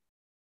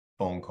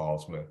phone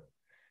calls with,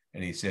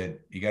 and he said,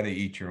 you got to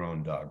eat your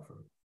own dog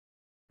food.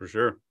 For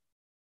sure.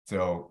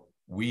 So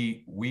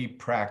we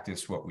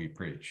practice what we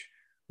preach.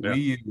 Yeah.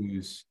 We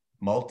use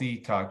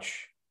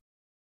multi-touch,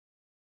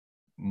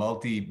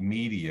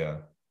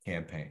 multimedia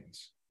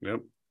campaigns.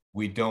 Yep.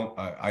 We don't.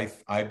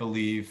 I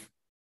believe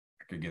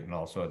could get in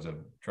all sorts of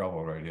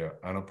trouble right here.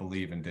 I don't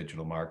believe in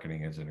digital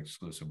marketing as an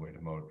exclusive way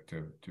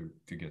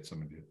to get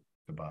somebody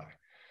to buy.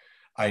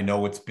 I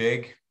know it's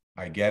big.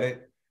 I get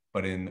it.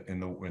 But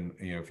when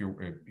if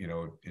you're,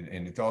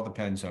 and it all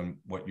depends on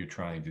what you're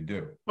trying to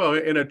do. Well,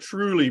 in a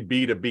truly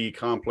B2B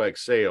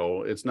complex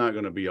sale, it's not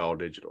going to be all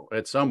digital.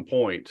 At some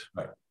point,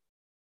 Right.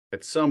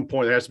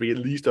 There has to be at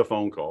least a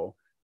phone call,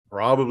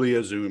 probably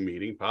a Zoom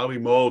meeting, probably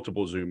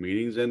multiple Zoom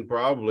meetings, and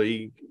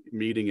probably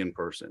meeting in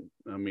person.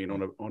 I mean,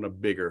 on a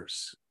bigger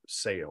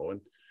sale.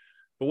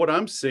 But what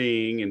I'm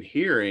seeing and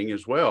hearing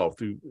as well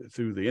through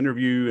the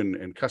interview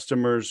and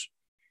customers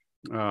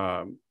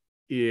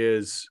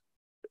is,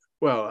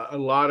 well, a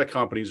lot of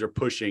companies are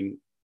pushing,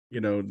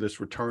 this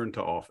return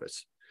to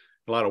office.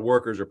 A lot of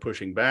workers are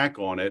pushing back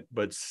on it,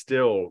 but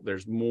still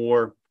there's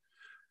more.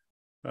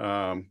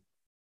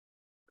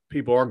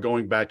 People are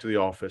going back to the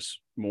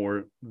office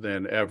more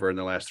than ever in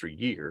the last 3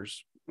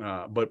 years.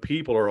 But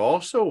people are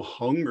also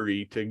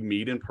hungry to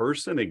meet in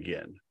person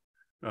again.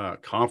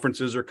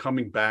 Conferences are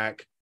coming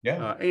back.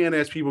 Yeah. And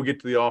as people get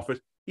to the office,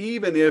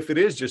 even if it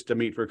is just to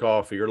meet for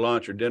coffee or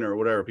lunch or dinner or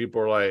whatever, people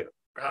are like,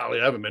 I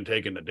haven't been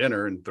taking to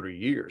dinner in 3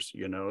 years.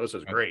 This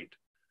is great.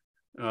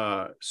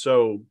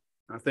 So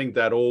I think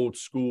that old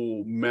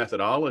school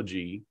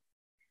methodology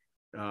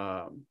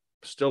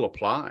still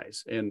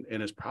applies and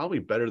is probably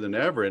better than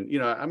ever. And,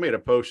 I made a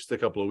post just a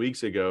couple of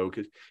weeks ago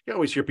because you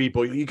always hear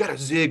people, you got to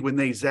zig when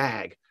they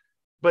zag,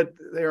 but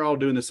they're all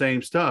doing the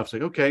same stuff. It's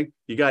like, okay,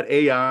 you got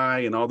AI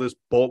and all this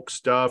bulk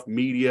stuff,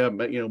 media,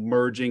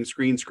 merging,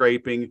 screen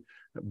scraping,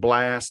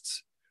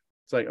 blasts.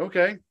 It's like,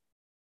 okay,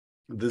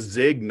 the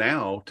zig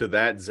now to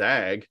that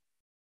zag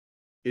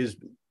is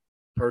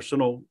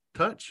personal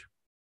touch.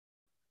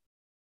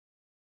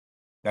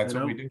 That's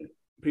what we do.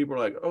 People are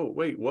like, oh,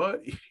 wait,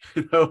 what?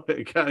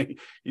 It kind of,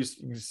 you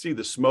see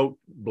the smoke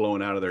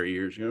blowing out of their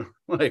ears,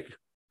 like,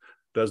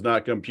 does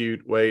not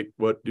compute. Wait,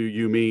 what do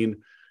you mean?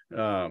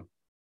 But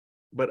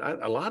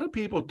a lot of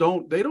people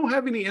don't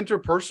have any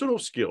interpersonal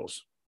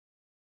skills.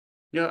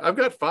 I've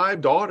got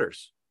 5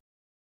 daughters.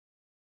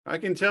 I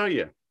can tell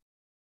you,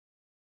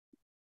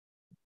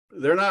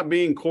 they're not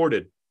being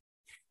courted.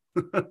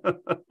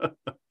 And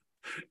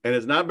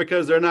it's not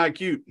because they're not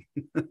cute.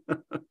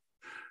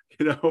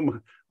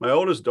 My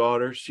oldest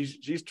daughter,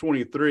 she's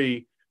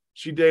 23.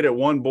 She dated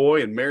one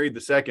boy and married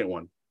the second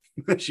one.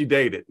 She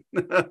dated.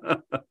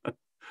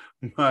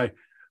 My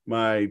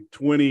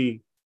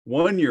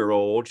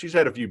 21-year-old, she's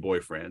had a few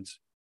boyfriends.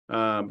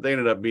 They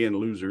ended up being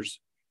losers.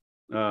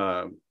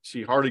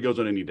 She hardly goes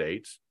on any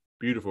dates.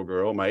 Beautiful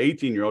girl. My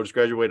 18-year-old just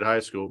graduated high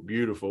school.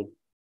 Beautiful.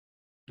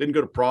 Didn't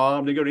go to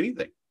prom, didn't go to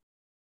anything.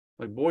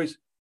 Like, boys,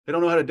 they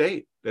don't know how to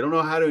date. They don't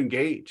know how to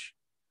engage.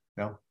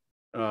 No.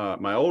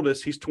 My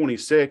oldest, he's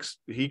 26.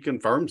 He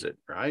confirms it,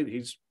 right?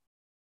 He's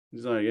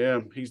like, yeah,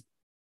 he's a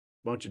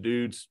bunch of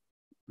dudes.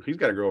 He's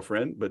got a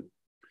girlfriend, but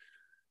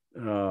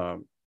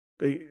so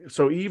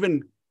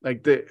even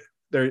like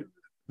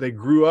they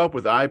grew up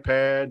with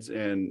iPads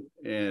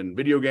and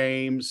video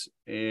games,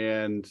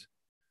 and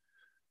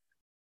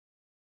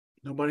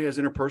nobody has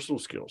interpersonal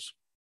skills.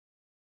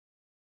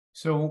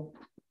 So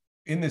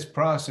in this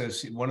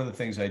process, one of the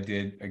things I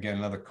did, again,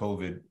 another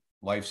COVID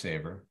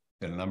lifesaver,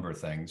 did a number of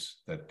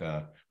things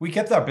that we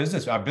kept our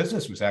business. Our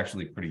business was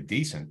actually pretty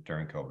decent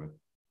during COVID.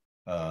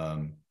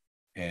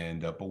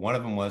 But one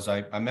of them was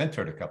I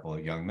mentored a couple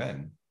of young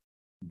men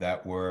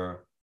that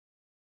were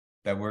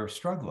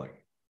struggling,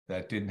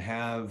 that didn't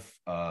have,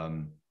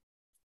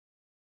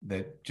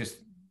 that just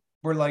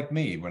were like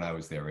me when I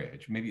was their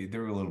age. Maybe they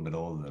were a little bit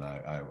older than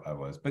I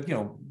was, but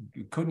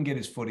couldn't get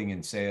his footing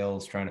in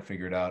sales, trying to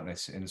figure it out.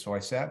 And so I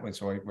sat with,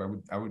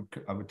 I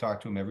would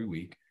talk to him every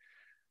week,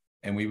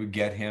 and we would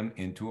get him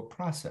into a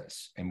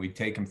process, and we'd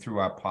take him through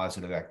our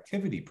positive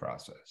activity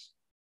process,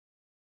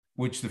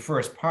 which the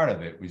first part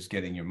of it was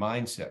getting your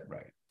mindset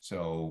right.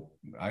 So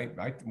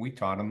we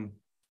taught him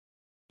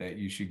that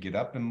you should get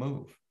up and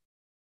move.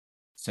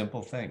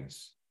 Simple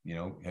things.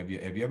 Have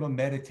you ever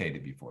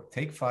meditated before?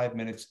 Take 5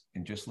 minutes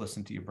and just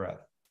listen to your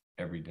breath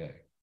every day.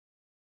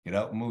 Get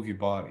out and move your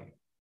body.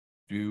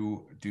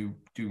 Do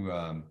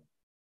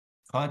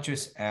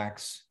conscious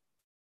acts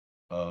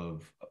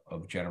of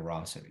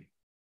generosity.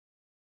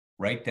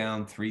 Write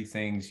down 3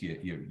 things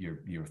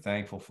you're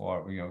thankful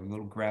for. A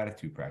little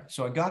gratitude practice.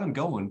 So I got him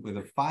going with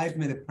a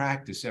 5-minute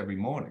practice every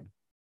morning,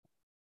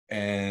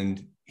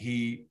 and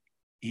he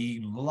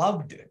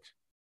loved it.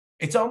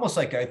 It's almost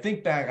like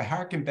I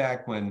harken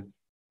back when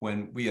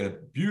we had a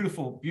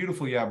beautiful,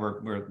 yeah,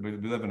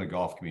 we live in a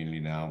golf community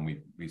now, and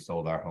we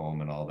sold our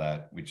home and all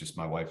that.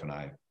 My wife and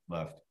I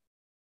left.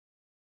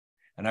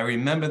 And I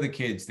remember the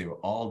kids, they were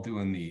all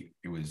doing they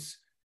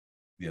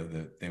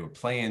were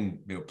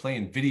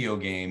playing video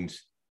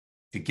games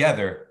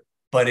together,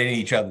 but in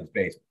each other's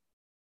basement.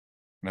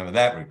 Remember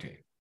that routine?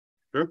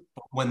 Sure.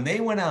 But when they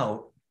went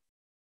out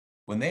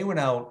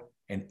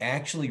and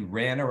actually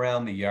ran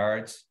around the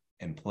yards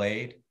and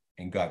played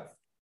and got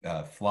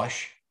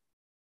flush,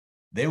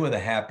 they were the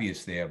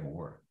happiest they ever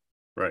were.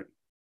 Right.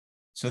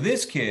 So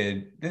this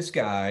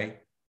guy,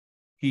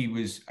 it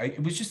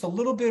was just a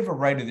little bit of a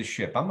right of the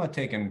ship. I'm not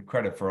taking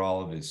credit for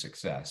all of his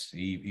success.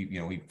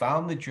 He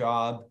found the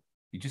job.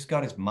 He just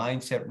got his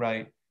mindset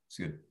right.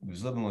 He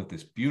was living with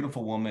this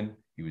beautiful woman.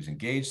 He was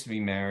engaged to be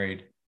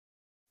married,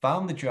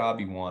 found the job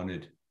he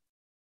wanted,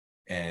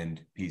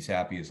 and he's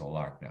happy as a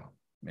lark now.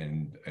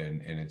 And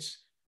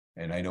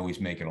I know he's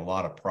making a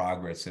lot of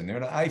progress in there.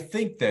 And I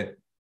think that,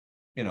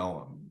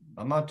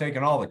 I'm not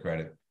taking all the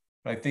credit,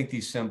 but I think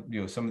some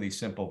of these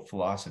simple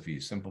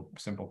philosophies,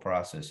 simple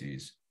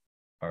processes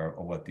are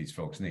what these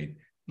folks need.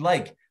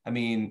 Like,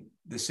 the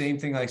same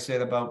thing I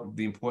said about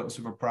the importance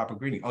of a proper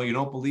greeting. Oh, you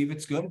don't believe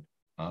it's good?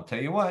 I'll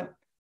tell you what,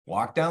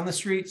 walk down the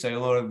street, say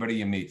hello to everybody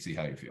you meet, see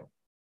how you feel.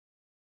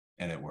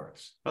 And it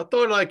works. I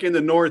thought like in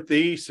the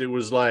Northeast, it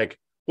was like,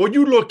 what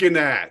you looking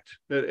at?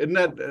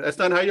 That's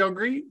not how y'all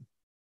greet?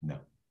 No.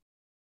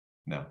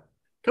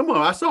 Come on,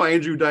 I saw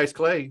Andrew Dice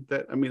Clay.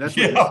 That's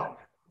yeah.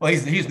 Well,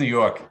 he's New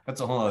York.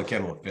 That's a whole other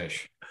kettle of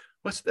fish.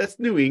 That's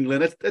New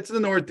England. That's the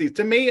Northeast.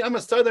 To me, I'm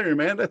a Southerner,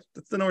 man. That's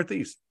the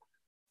Northeast.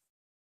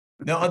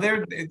 No,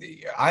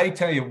 I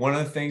tell you, one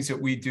of the things that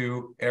we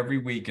do every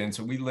weekend.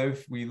 So we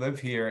live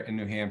here in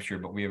New Hampshire,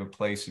 but we have a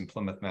place in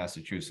Plymouth,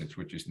 Massachusetts,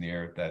 which is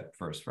near that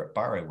first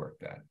bar I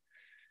worked at.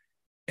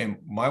 And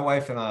my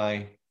wife and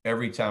I,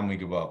 every time we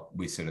go out,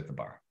 we sit at the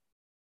bar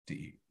to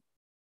eat,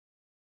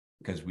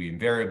 because we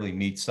invariably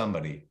meet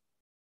somebody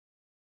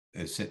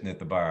that's sitting at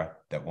the bar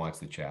that wants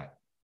to chat,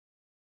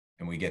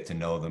 and we get to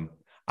know them.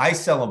 I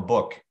sell a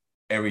book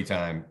every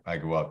time I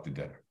go out to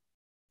dinner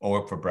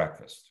or for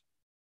breakfast.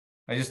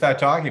 I just start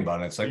talking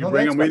about it. It's like, you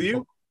bring them with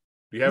you?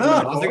 You have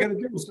no, all they're going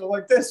to do is go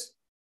like this.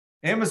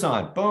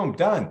 Amazon, boom,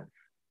 done.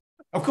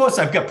 Of course,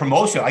 I've got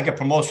promotion. I get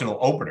promotional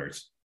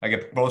openers. I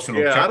get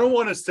promotional. Yeah, I don't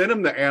want to send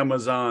them to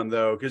Amazon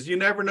though, because you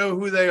never know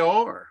who they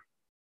are.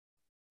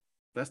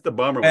 That's the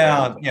bummer.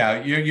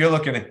 Yeah, you're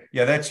looking at,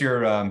 that's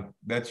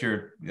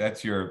your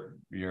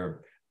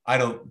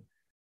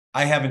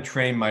I haven't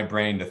trained my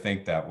brain to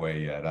think that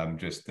way yet. I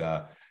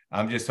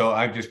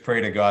just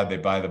pray to God they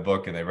buy the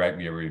book and they write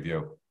me a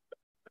review.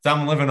 So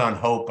I'm living on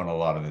hope on a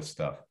lot of this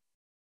stuff.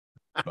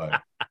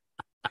 But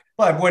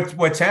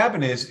what's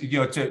happened is,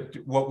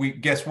 what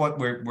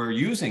we're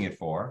using it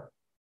for,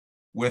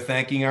 we're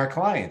thanking our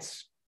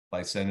clients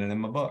by sending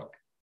them a book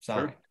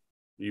signed. Sure.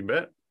 You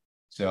bet.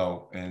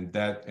 So,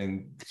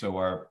 so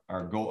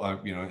our goal,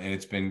 and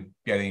it's been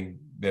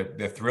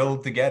they're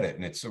thrilled to get it.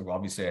 And it's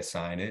obviously I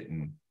sign it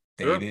and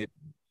date it,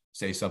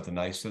 say something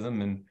nice to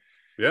them.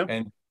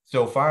 And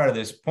so far to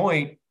this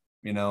point,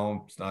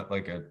 it's not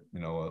like a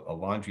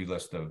laundry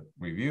list of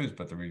reviews,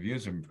 but the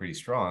reviews have been pretty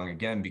strong,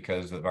 again,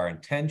 because of our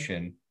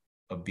intention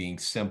of being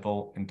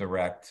simple and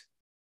direct.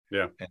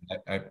 Yeah.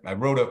 And I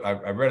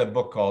read a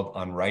book called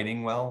On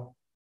Writing Well,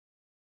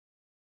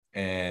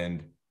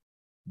 and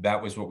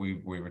that was what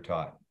we were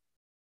taught.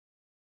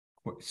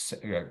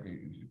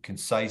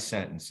 Concise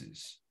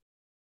sentences,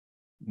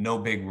 no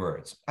big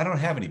words. I don't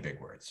have any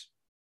big words,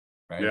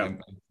 right? Yeah.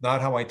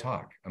 Not how I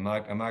talk. I'm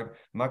not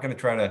going to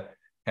try to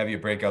have you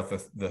break out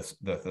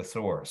the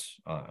thesaurus,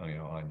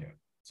 on you.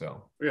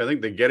 So yeah, I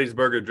think the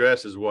Gettysburg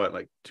Address is what,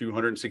 like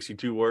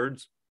 262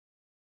 words.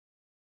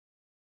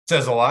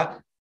 Says a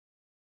lot.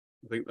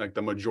 I think like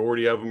the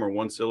majority of them are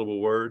one syllable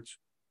words.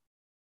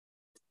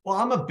 Well,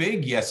 I'm a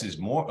big yes is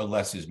more or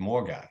less is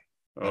more guy.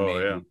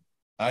 Yeah.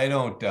 I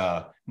don't.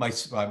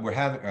 We're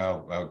having.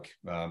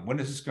 When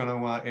is this going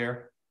to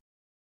air?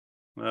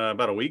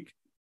 About a week.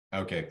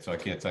 Okay, so I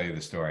can't tell you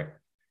the story,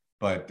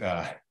 but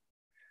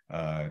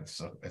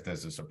so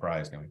there's a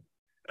surprise coming.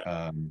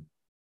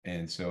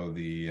 And so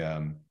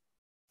where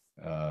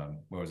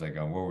was I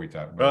going? What were we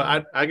talking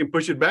about? I can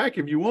push it back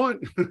if you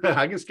want.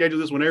 I can schedule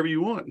this whenever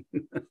you want.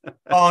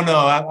 Oh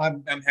no,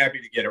 I'm happy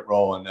to get it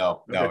rolling.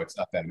 No, it's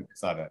not that.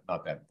 It's not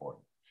that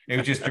important. It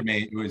was just for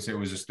me. It was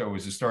a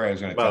story I was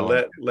going to tell.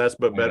 About less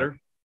but better.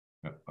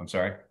 I'm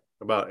sorry.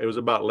 It was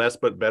about less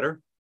but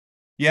better.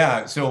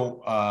 Yeah.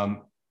 So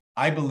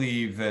I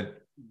believe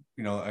that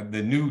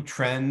the new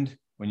trend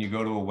when you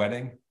go to a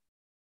wedding,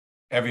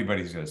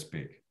 everybody's going to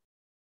speak.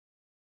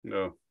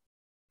 No.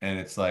 And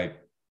it's like,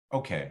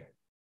 okay,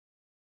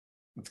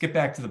 let's get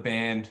back to the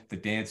band, the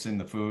dancing,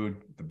 the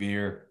food, the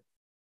beer.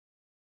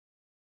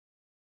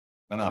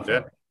 Enough.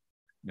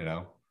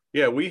 Yeah.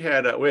 Yeah, we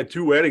had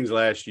 2 weddings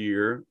last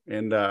year,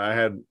 and I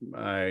had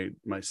my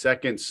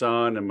second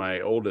son and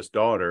my oldest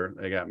daughter.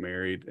 They got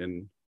married,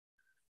 and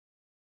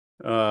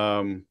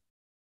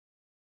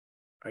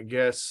I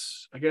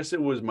guess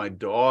it was my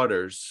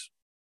daughter's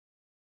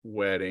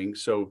wedding.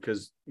 So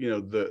because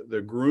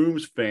the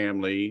groom's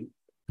family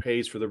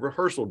pays for the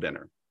rehearsal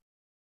dinner,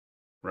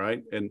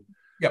 right? And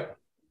yep.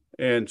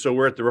 And so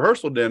we're at the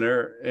rehearsal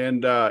dinner,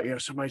 and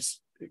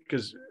somebody's,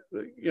 because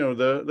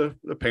the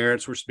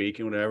parents were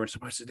speaking, whatever, and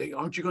somebody said, "Hey,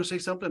 aren't you going to say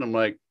something?" I'm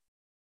like,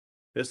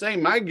 "This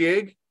ain't my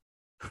gig."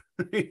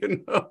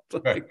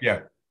 Right,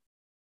 yeah.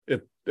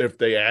 If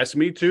they ask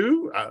me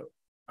to,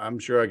 I'm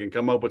sure I can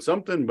come up with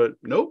something, but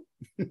nope,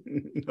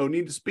 no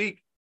need to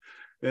speak.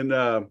 And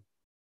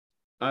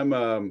I'm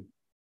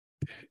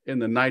in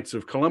the Knights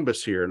of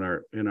Columbus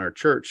here in our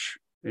church,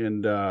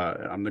 And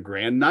I'm the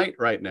grand knight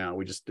right now.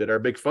 We just did our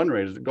big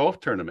fundraiser, the golf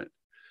tournament.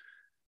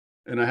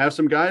 And I have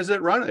some guys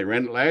that run it. They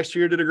ran it last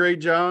year, did a great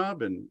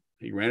job, and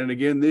he ran it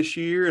again this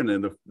year. And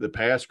then the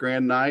past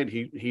grand night,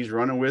 he's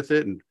running with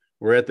it. And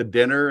we're at the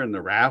dinner and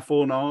the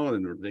raffle and all.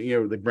 And,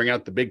 they bring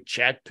out the big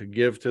check to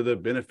give to the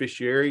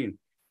beneficiary. And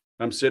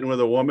I'm sitting with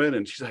a woman,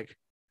 and she's like,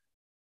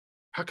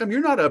 how come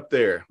you're not up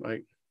there?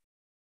 Like,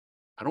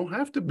 I don't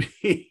have to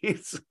be.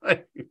 It's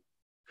like,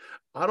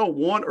 I don't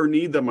want or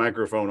need the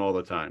microphone all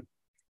the time.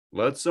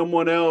 Let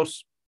someone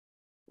else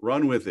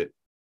run with it.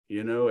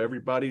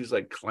 Everybody's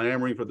like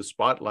clamoring for the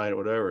spotlight or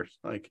whatever. It's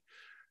like,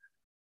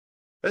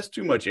 that's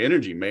too much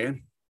energy,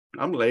 man.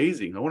 I'm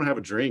lazy. I want to have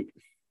a drink.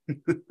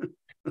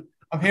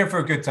 I'm here for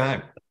a good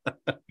time.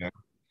 Yeah.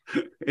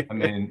 I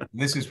mean,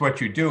 this is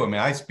what you do. I mean,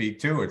 I speak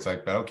too. It's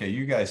like, okay,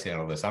 you guys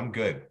handle this. I'm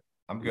good.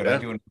 Yeah.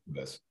 I'm doing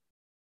this.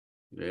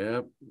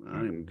 Yeah,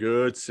 I'm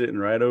good. Sitting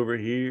right over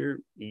here,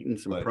 eating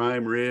some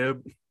prime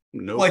rib.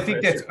 No, I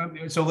think that's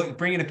so.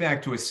 Bringing it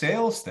back to a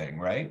sales thing,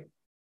 right?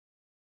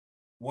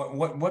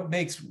 What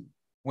makes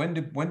when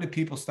do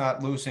people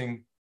start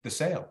losing the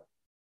sale?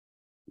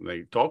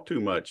 They talk too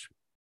much.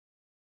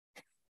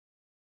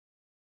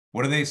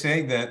 What do they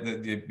say? That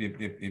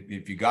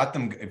if you got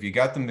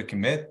them to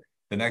commit,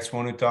 the next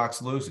one who talks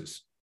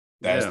loses.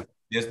 There's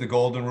the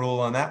golden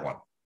rule on that one.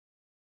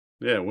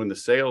 Yeah, when the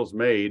sale's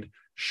made,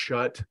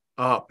 shut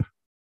up.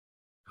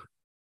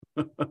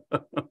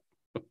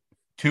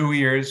 2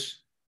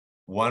 ears,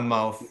 one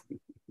mouth.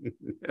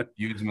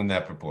 Use them in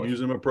that proportion. Use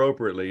them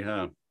appropriately,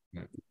 huh?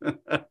 Yeah.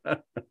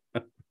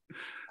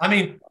 I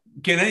mean,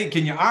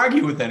 can you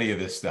argue with any of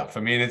this stuff? I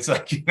mean, it's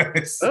like,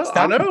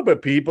 I know,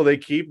 but people, they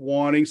keep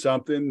wanting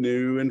something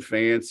new and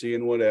fancy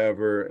and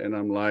whatever. And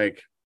I'm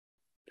like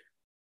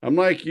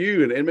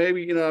you, and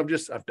maybe,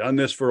 I've done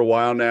this for a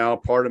while now.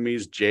 Part of me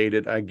is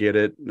jaded. I get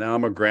it. Now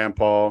I'm a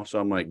grandpa. So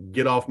I'm like,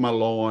 get off my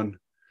lawn.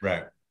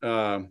 Right.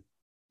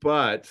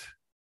 But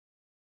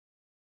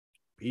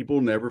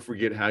people never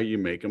forget how you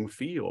make them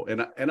feel.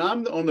 And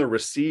I'm on the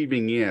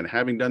receiving end,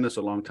 having done this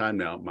a long time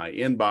now. My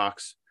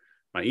inbox,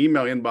 my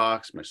email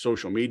inbox, my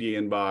social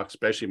media inbox,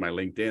 especially my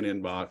LinkedIn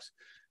inbox,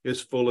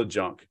 is full of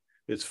junk.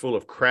 It's full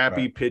of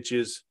crappy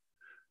pitches.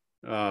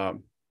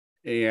 And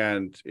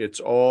it's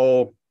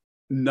all,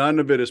 none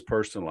of it is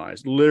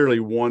personalized. Literally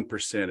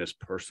 1% is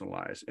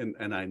personalized.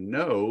 And I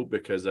know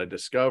because I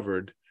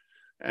discovered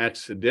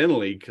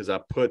accidentally, because I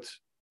put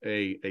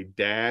a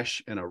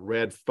dash and a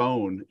red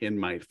phone in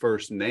my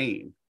first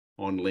name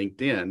on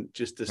LinkedIn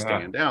just to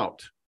stand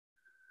out.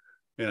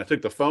 And I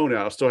took the phone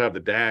out. I still have the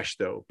dash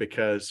though,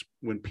 because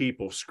when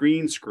people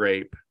screen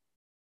scrape,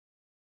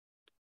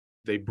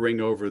 they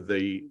bring over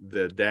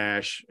the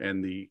dash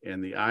and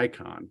the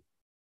icon.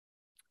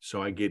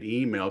 So I get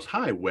emails.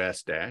 Hi,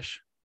 Wes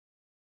Dash.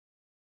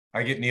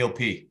 I get Neil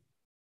P.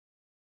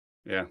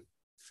 Yeah.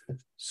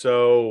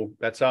 So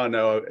that's how I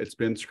know it's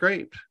been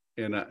scraped.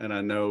 And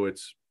I know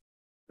it's,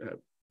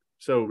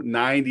 so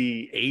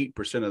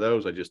 98% of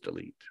those I just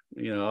delete.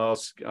 I'll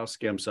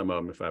skim some of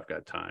them if I've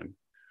got time,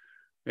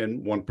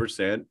 and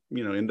 1%,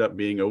 end up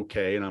being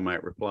okay, and I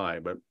might reply.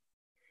 But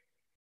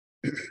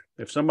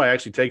if somebody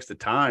actually takes the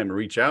time to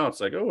reach out,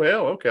 it's like, oh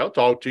well, okay, I'll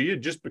talk to you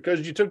just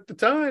because you took the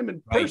time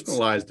and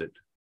personalized it.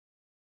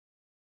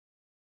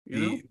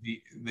 The only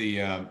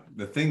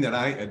thing that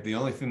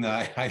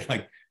I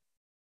like.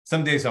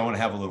 Some days I want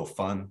to have a little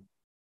fun,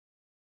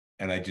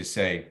 and I just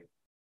say,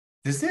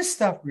 does this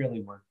stuff really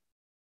work?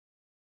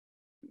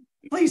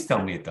 Please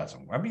tell me it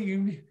doesn't. I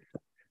mean,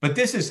 but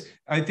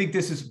I think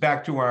this is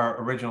back to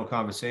our original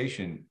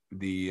conversation.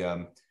 This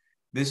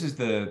is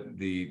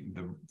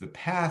the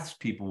paths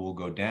people will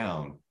go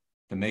down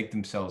to make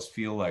themselves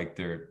feel like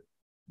they're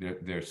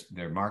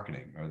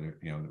marketing, or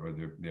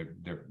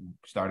they're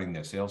starting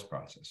their sales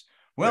process.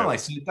 Well, I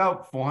sent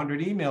out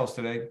 400 emails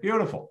today.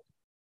 Beautiful.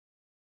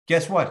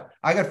 Guess what?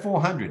 I got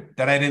 400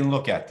 that I didn't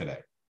look at today.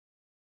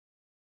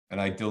 And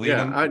I delete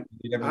them.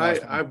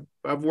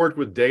 I've worked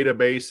with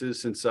databases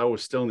since I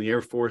was still in the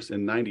Air Force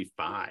in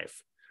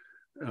 95.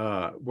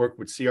 Worked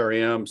with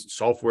CRM,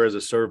 software as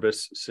a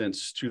service,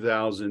 since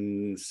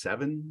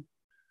 2007.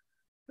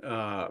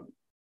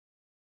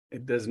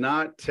 It does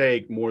not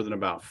take more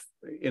than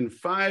in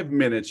 5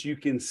 minutes, you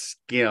can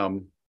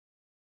skim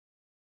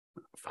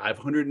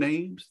 500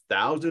 names,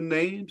 1,000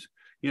 names.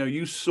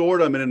 You sort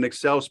them in an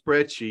Excel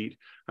spreadsheet.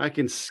 I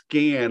can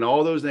scan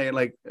all those names.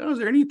 Like, is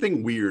there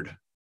anything weird?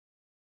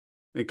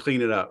 And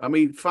clean it up. I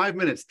mean, 5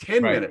 minutes,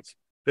 10 minutes.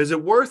 Is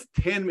it worth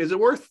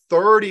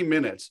 30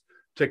 minutes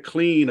to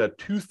clean a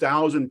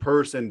 2,000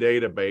 person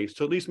database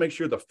to at least make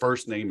sure the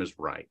first name is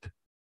right?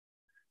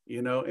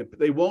 And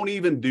they won't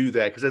even do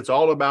that because it's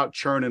all about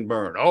churn and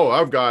burn. Oh,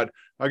 I got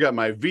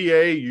my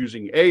VA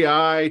using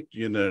AI,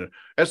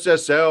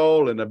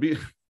 SSL and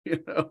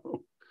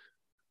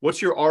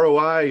what's your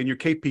ROI and your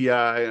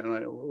KPI?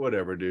 And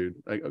whatever, dude.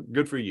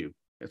 Good for you.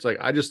 It's like,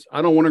 I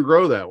don't want to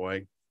grow that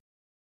way.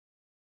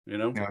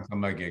 Yeah, it's not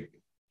my gig.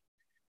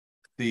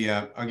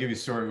 I'll give you a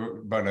story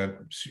about a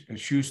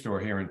shoe store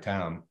here in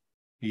town.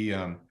 He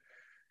been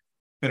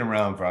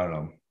around for, I don't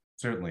know,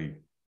 certainly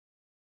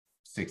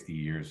 60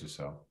 years or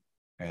so,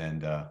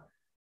 and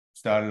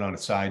started on a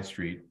side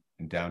street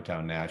in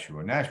downtown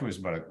Nashua. Nashua is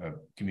about a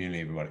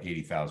community of about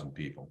 80,000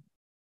 people.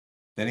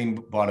 Then he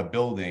bought a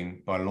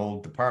building, bought an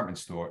old department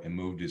store, and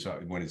moved his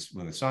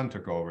when the son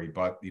took over. He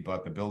bought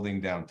the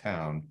building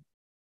downtown.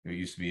 It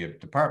used to be a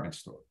department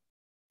store,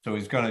 so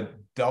he's going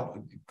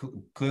to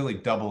clearly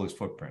double his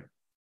footprint.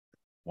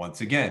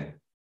 Once again,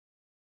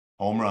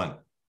 home run.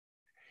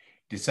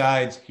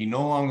 Decides he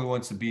no longer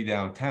wants to be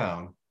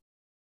downtown,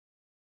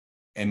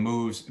 and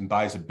moves and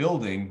buys a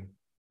building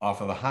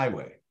off of the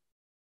highway.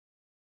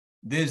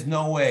 There's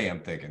no way,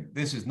 I'm thinking,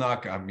 this is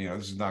not going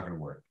to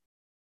work.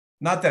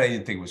 Not that I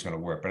didn't think it was going to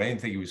work, but I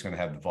didn't think he was going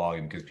to have the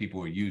volume because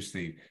people were used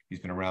to, he's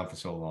been around for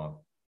so long.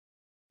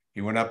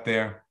 He went up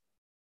there,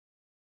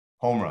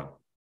 home run.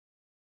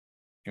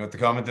 You know what the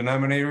common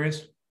denominator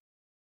is?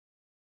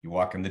 You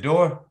walk in the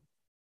door,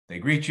 they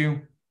greet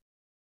you,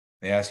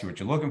 they ask you what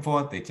you're looking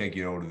for, they take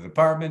you over to the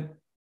department,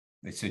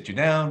 they sit you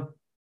down,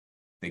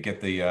 they get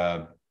the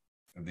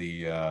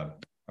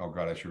oh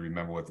God, I should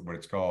remember what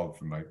it's called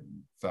from my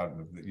thought,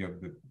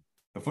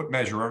 the foot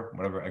measurer,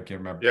 whatever, I can't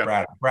remember.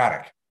 Yeah.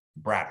 Braddock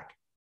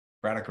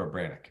or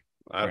Brannick.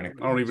 I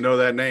don't even know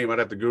that name. I'd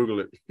have to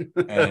Google it.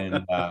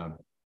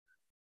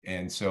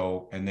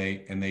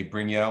 and they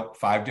bring you out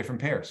 5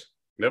 different pairs.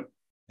 Yep.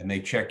 And they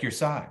check your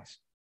size.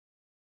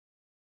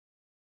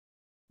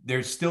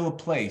 There's still a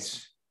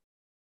place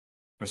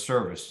for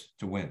service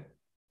to win.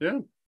 Yeah.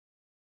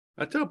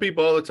 I tell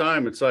people all the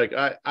time, it's like,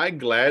 I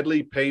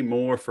gladly pay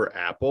more for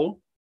Apple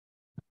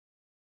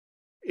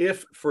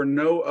if for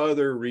no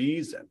other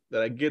reason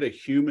that I get a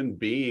human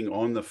being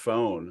on the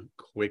phone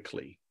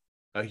quickly,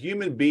 a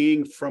human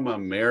being from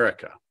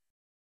America.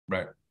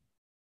 Right.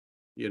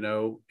 You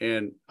know,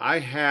 and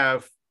I've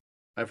had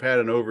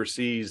an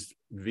overseas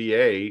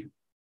VA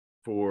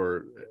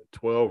for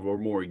 12 or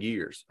more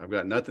years. I've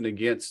got nothing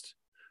against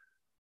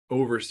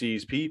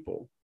overseas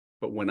people,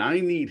 but when I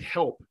need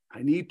help,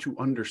 I need to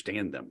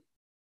understand them.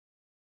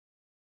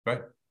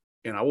 Right.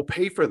 And I will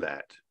pay for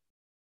that.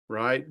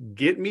 Right.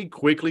 Get me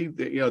quickly.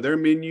 You know, their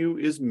menu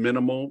is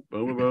minimal,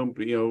 boom, boom,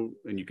 you know,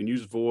 and you can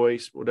use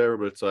voice, whatever,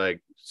 but it's like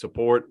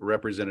support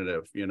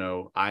representative, you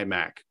know,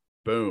 iMac,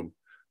 boom.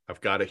 I've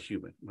got a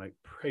human. Like,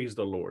 praise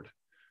the Lord.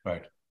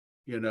 Right.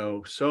 You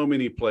know, so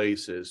many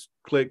places,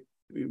 click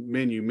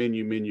menu,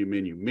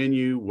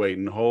 wait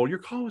and hold. Your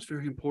call is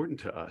very important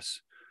to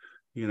us.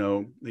 You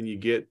know, then you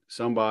get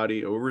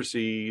somebody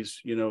overseas,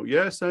 you know,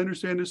 yes, I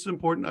understand this is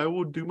important. I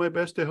will do my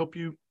best to help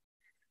you.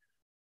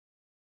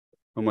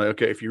 I'm like,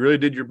 okay, if you really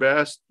did your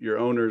best, your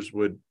owners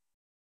would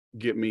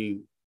get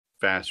me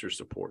faster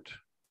support,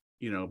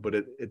 you know, but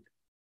it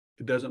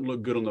doesn't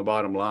look good on the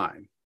bottom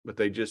line, but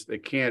they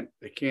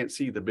can't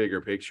see the bigger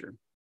picture.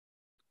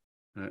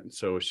 And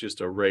so it's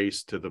just a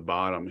race to the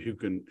bottom. Who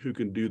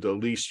can do the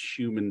least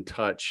human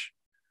touch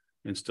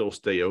and still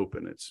stay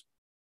open?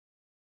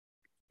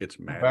 It's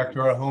mad. Back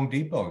to our Home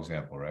Depot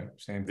example, right?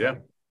 Same thing. Yeah.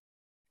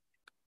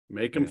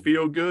 Make them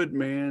feel good,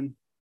 man.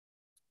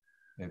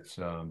 It's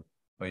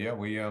but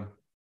yeah,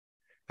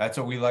 that's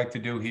what we like to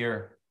do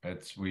here.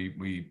 It's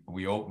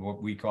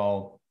what we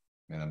call,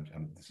 and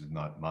this is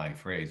not my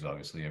phrase,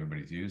 obviously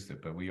everybody's used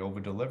it, but we over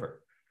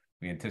deliver.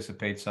 We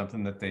anticipate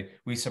something that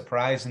we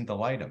surprise and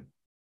delight them.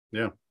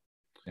 Yeah.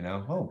 You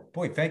know, oh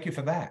boy, thank you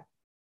for that.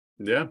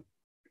 Yeah.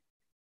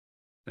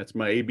 That's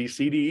my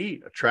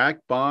ABCDE: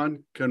 attract, bond,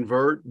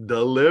 convert,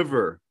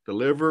 deliver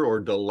or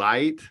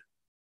delight.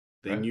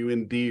 Then Right. you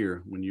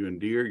endear. When you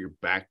endear, you're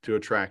back to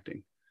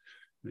attracting.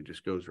 It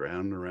just goes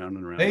round and around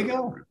and around. There you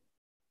go.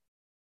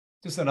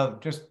 Just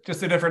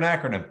a different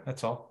acronym.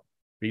 That's all.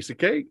 Piece of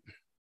cake.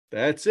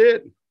 That's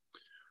it.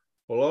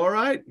 Well, all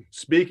right.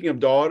 Speaking of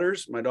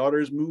daughters, my daughter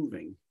is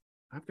moving.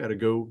 I've got to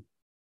go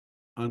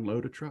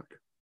unload a truck.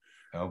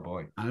 Oh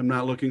boy. I'm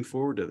not looking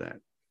forward to that.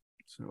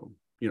 So,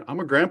 you know, I'm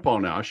a grandpa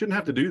now. I shouldn't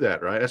have to do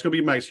that, right? That's going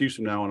to be my excuse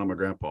from now on. I'm a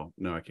grandpa.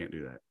 No, I can't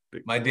do that.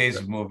 My days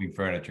of moving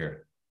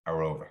furniture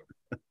are over.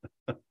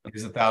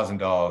 Here's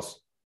 $1,000.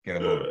 Get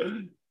them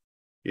over.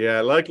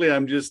 Yeah, luckily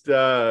I'm just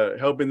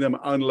helping them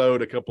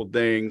unload a couple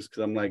things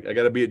because I'm like, I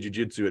got to be at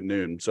jiu-jitsu at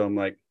noon. So I'm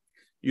like,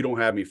 you don't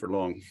have me for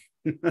long.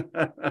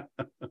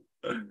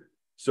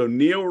 So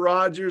Neil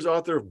Rogers,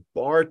 author of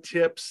Bar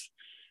Tips.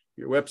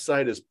 Your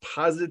website is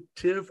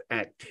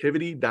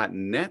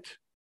positiveactivity.net,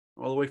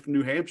 all the way from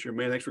New Hampshire.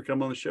 Man, thanks for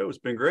coming on the show. It's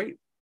been great.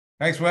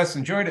 Thanks, Wes.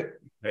 Enjoyed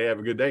it. Hey, have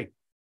a good day.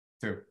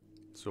 Too.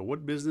 So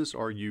what business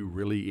are you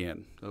really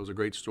in? That was a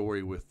great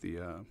story with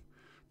the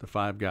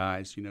 5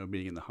 guys, you know,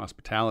 being in the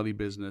hospitality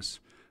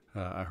business.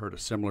 I heard a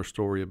similar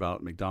story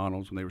about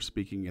McDonald's when they were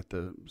speaking at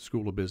the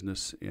School of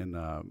Business at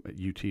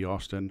UT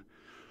Austin,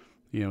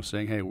 you know,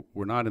 saying, hey,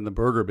 we're not in the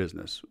burger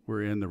business.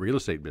 We're in the real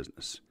estate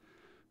business.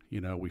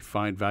 You know, we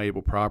find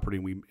valuable property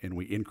and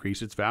we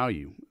increase its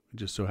value. It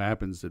just so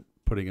happens that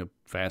putting a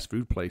fast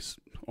food place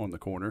on the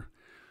corner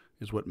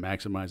is what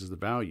maximizes the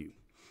value.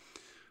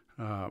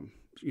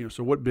 You know,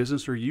 so what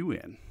business are you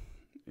in?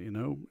 You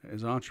know,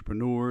 as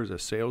entrepreneurs,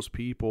 as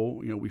salespeople,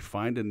 you know, we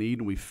find a need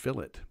and we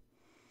fill it.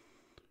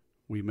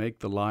 We make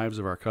the lives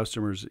of our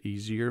customers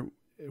easier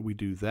we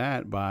do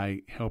that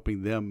by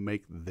helping them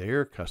make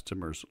their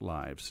customers'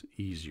 lives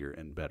easier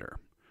and better.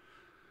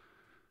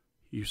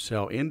 You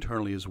sell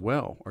internally as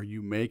well. Are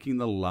you making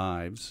the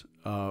lives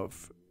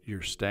of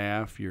your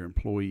staff, your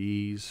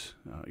employees,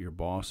 your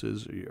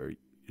bosses, are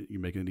you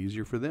making it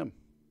easier for them?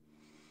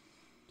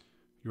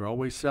 You're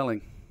always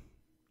selling.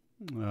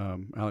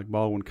 Alec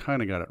Baldwin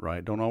kind of got it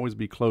right. Don't always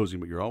be closing,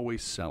 but you're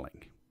always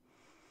selling.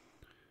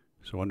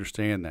 So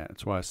understand that.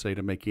 That's why I say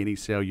to make any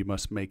sale, you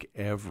must make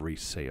every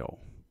sale.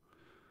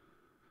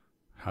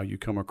 How you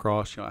come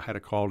across, I had a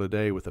call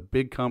today with a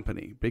big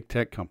company, big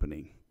tech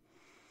company.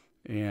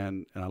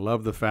 And I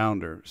love the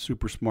founder,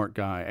 super smart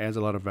guy, adds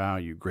a lot of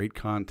value, great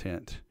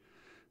content.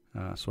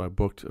 So I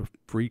booked a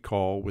free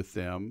call with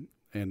them,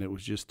 and it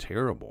was just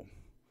terrible.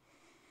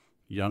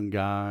 Young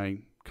guy,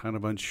 kind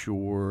of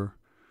unsure.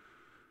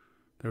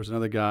 There was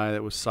another guy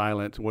that was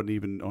silent, wasn't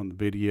even on the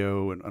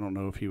video, and I don't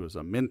know if he was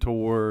a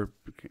mentor,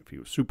 if he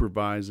was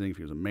supervising, if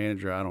he was a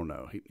manager, I don't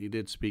know. He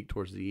did speak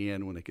towards the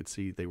end when they could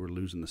see they were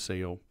losing the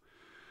sale.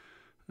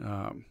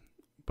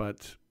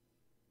 But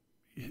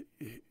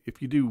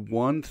if you do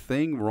one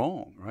thing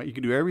wrong, right? You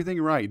can do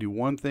everything right. You do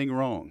one thing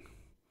wrong.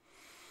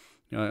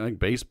 I think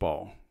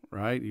baseball,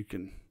 right?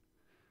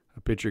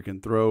 A pitcher can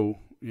throw,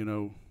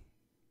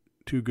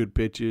 2 good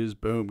pitches,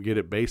 boom, get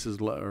it bases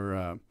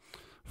or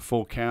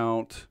full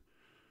count.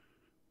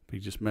 He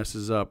just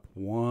messes up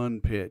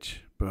one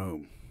pitch,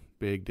 boom,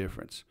 big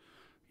difference.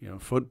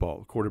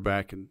 Football,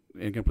 quarterback and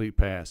incomplete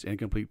pass,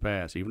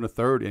 even a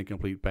third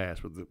incomplete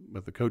pass,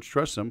 but the coach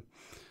trusts him.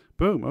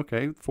 Boom,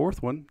 okay,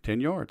 fourth one,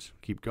 10 yards.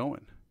 Keep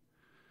going.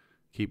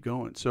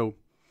 So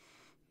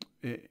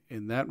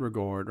in that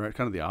regard, right,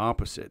 kind of the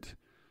opposite.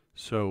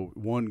 So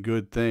one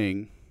good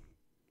thing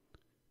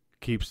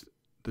keeps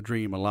the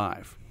dream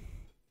alive.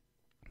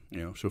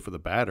 So for the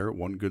batter,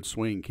 one good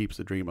swing keeps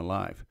the dream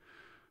alive.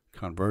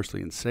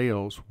 Conversely, in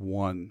sales,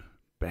 one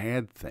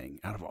bad thing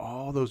out of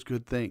all those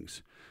good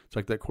things. It's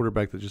like that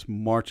quarterback that just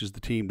marches the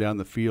team down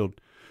the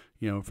field,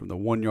 from the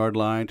 1 yard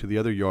line to the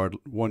other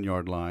 1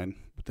 yard line,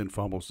 but then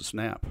fumbles the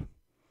snap.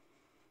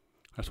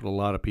 That's what a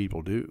lot of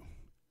people do.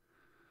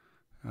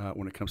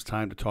 When it comes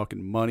time to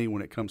talking money,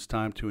 when it comes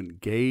time to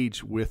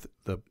engage with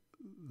the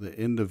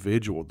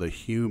individual, the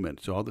human.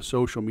 So all the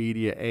social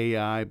media,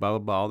 AI, blah, blah,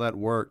 blah, all that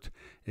worked.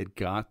 It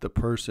got the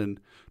person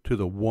to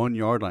the 1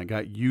 yard line,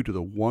 got you to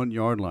the 1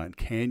 yard line.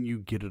 Can you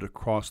get it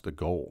across the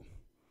goal?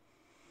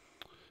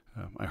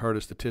 I heard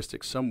a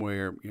statistic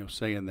somewhere,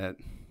 saying that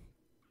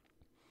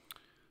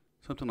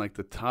something like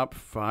the top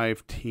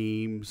 5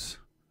 teams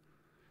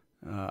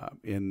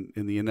in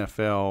the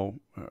NFL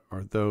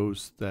are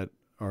those that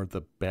are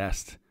the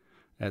best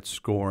at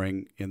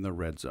scoring in the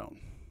red zone.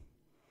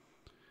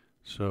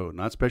 So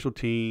not special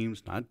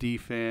teams, not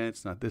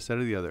defense, not this, that,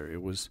 or the other.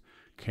 It was,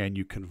 can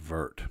you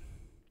convert?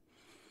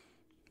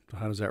 So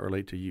how does that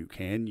relate to you?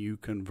 Can you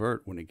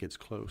convert when it gets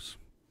close?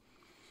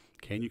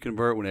 Can you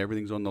convert when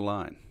everything's on the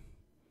line?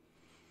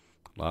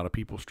 A lot of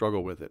people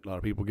struggle with it. A lot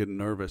of people get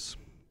nervous.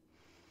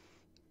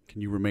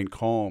 Can you remain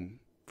calm,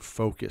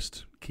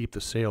 focused, keep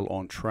the sale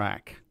on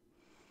track?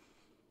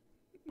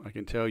 I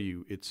can tell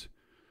you, it's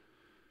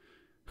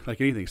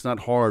like anything. It's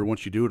not hard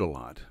once you do it a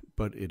lot,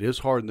 but it is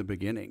hard in the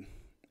beginning.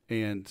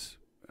 And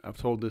I've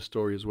told this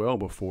story as well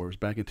before. It was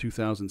back in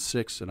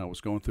 2006, and I was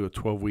going through a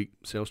 12-week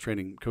sales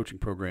training coaching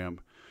program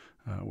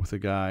with a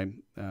guy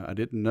I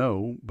didn't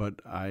know,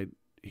 but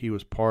he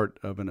was part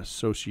of an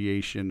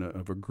association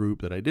of a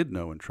group that I did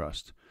know and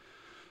trust.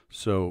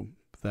 So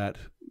that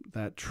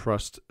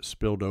trust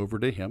spilled over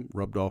to him,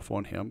 rubbed off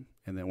on him.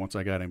 And then once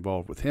I got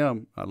involved with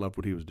him, I loved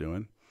what he was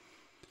doing.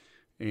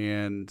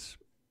 And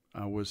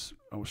I was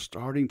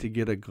starting to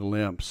get a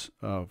glimpse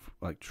of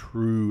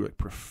true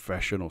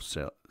professional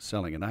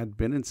selling. And I'd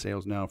been in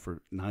sales now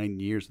for 9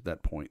 years at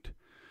that point.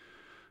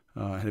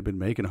 I had been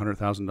making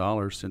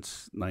 $100,000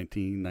 since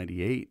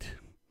 1998.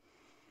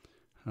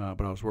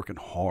 But I was working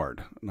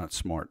hard, not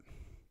smart.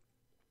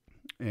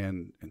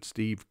 And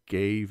Steve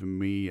gave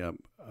me a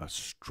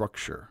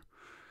structure,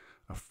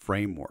 a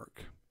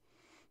framework.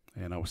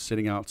 And I was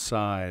sitting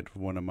outside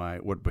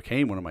what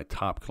became one of my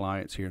top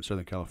clients here in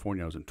Southern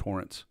California. I was in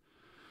Torrance.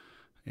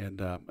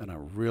 And I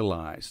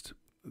realized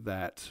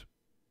that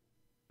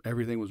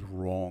everything was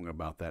wrong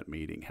about that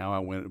meeting, how I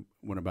went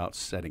about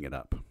setting it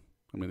up.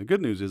 I mean, the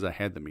good news is I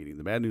had the meeting.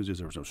 The bad news is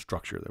there was no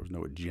structure. There was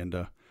no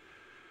agenda.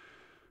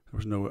 There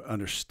was no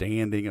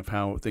understanding of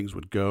how things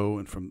would go.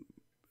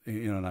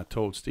 And I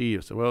told Steve,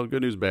 I said, well,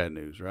 good news, bad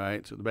news,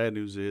 right? So the bad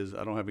news is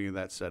I don't have any of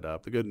that set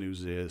up. The good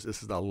news is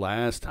this is the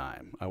last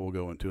time I will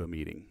go into a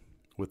meeting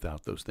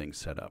without those things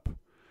set up.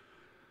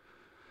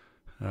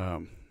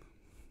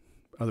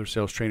 Other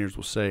sales trainers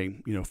will say,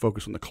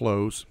 focus on the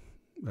close.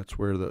 That's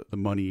where the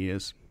money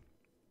is.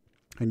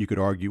 And you could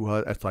argue,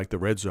 well, that's like the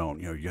red zone.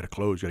 You got to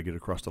close, you got to get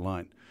across the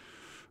line.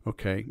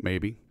 Okay,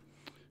 maybe.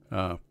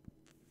 But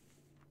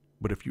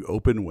if you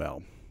open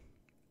well,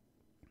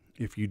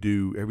 if you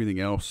do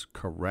everything else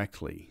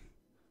correctly,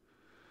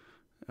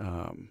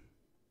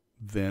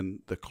 then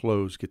the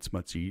close gets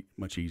much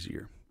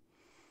easier.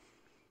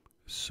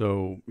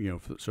 So,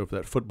 so for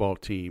that football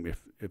team,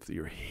 if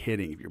you're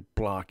hitting, if you're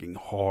blocking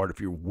hard, if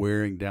you're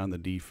wearing down the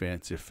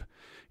defense, if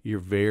you're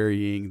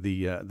varying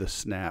the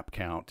snap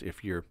count,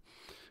 if you're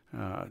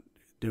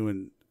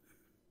doing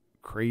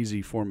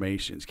crazy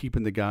formations,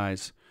 keeping the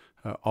guys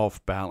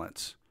off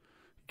balance,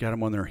 got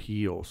them on their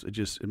heels,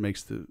 it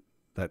makes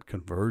that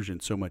conversion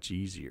so much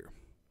easier.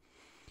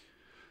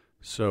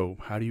 So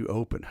how do you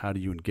open? How do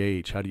you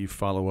engage? How do you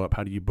follow up?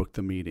 How do you book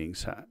the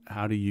meetings?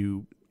 How do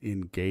you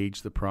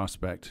engage the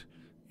prospect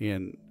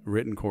in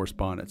written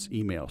correspondence,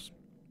 emails,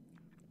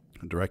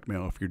 direct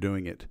mail if you're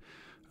doing it,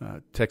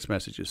 text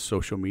messages,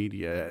 social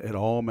media? It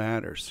all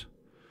matters.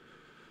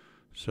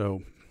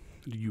 So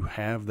do you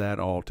have that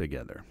all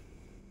together?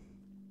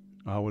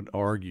 I would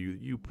argue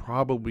you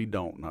probably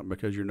don't. Not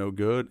because you're no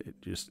good.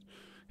 It just,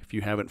 if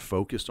you haven't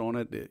focused on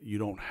it, you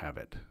don't have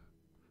it.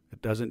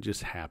 It doesn't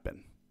just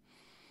happen.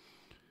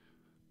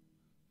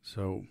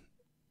 So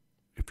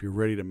if you're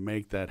ready to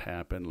make that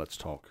happen, let's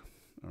talk.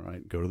 All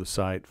right, go to the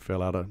site,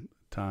 fill out a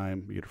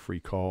time, you get a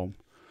free call,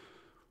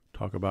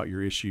 talk about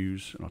your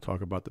issues, and I'll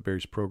talk about the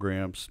various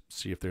programs,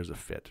 see if there's a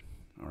fit.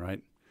 All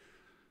right,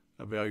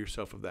 avail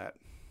yourself of that.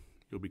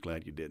 You'll be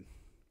glad you did.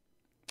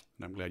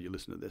 And I'm glad you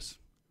listened to this.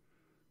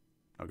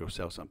 I'll go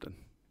sell something.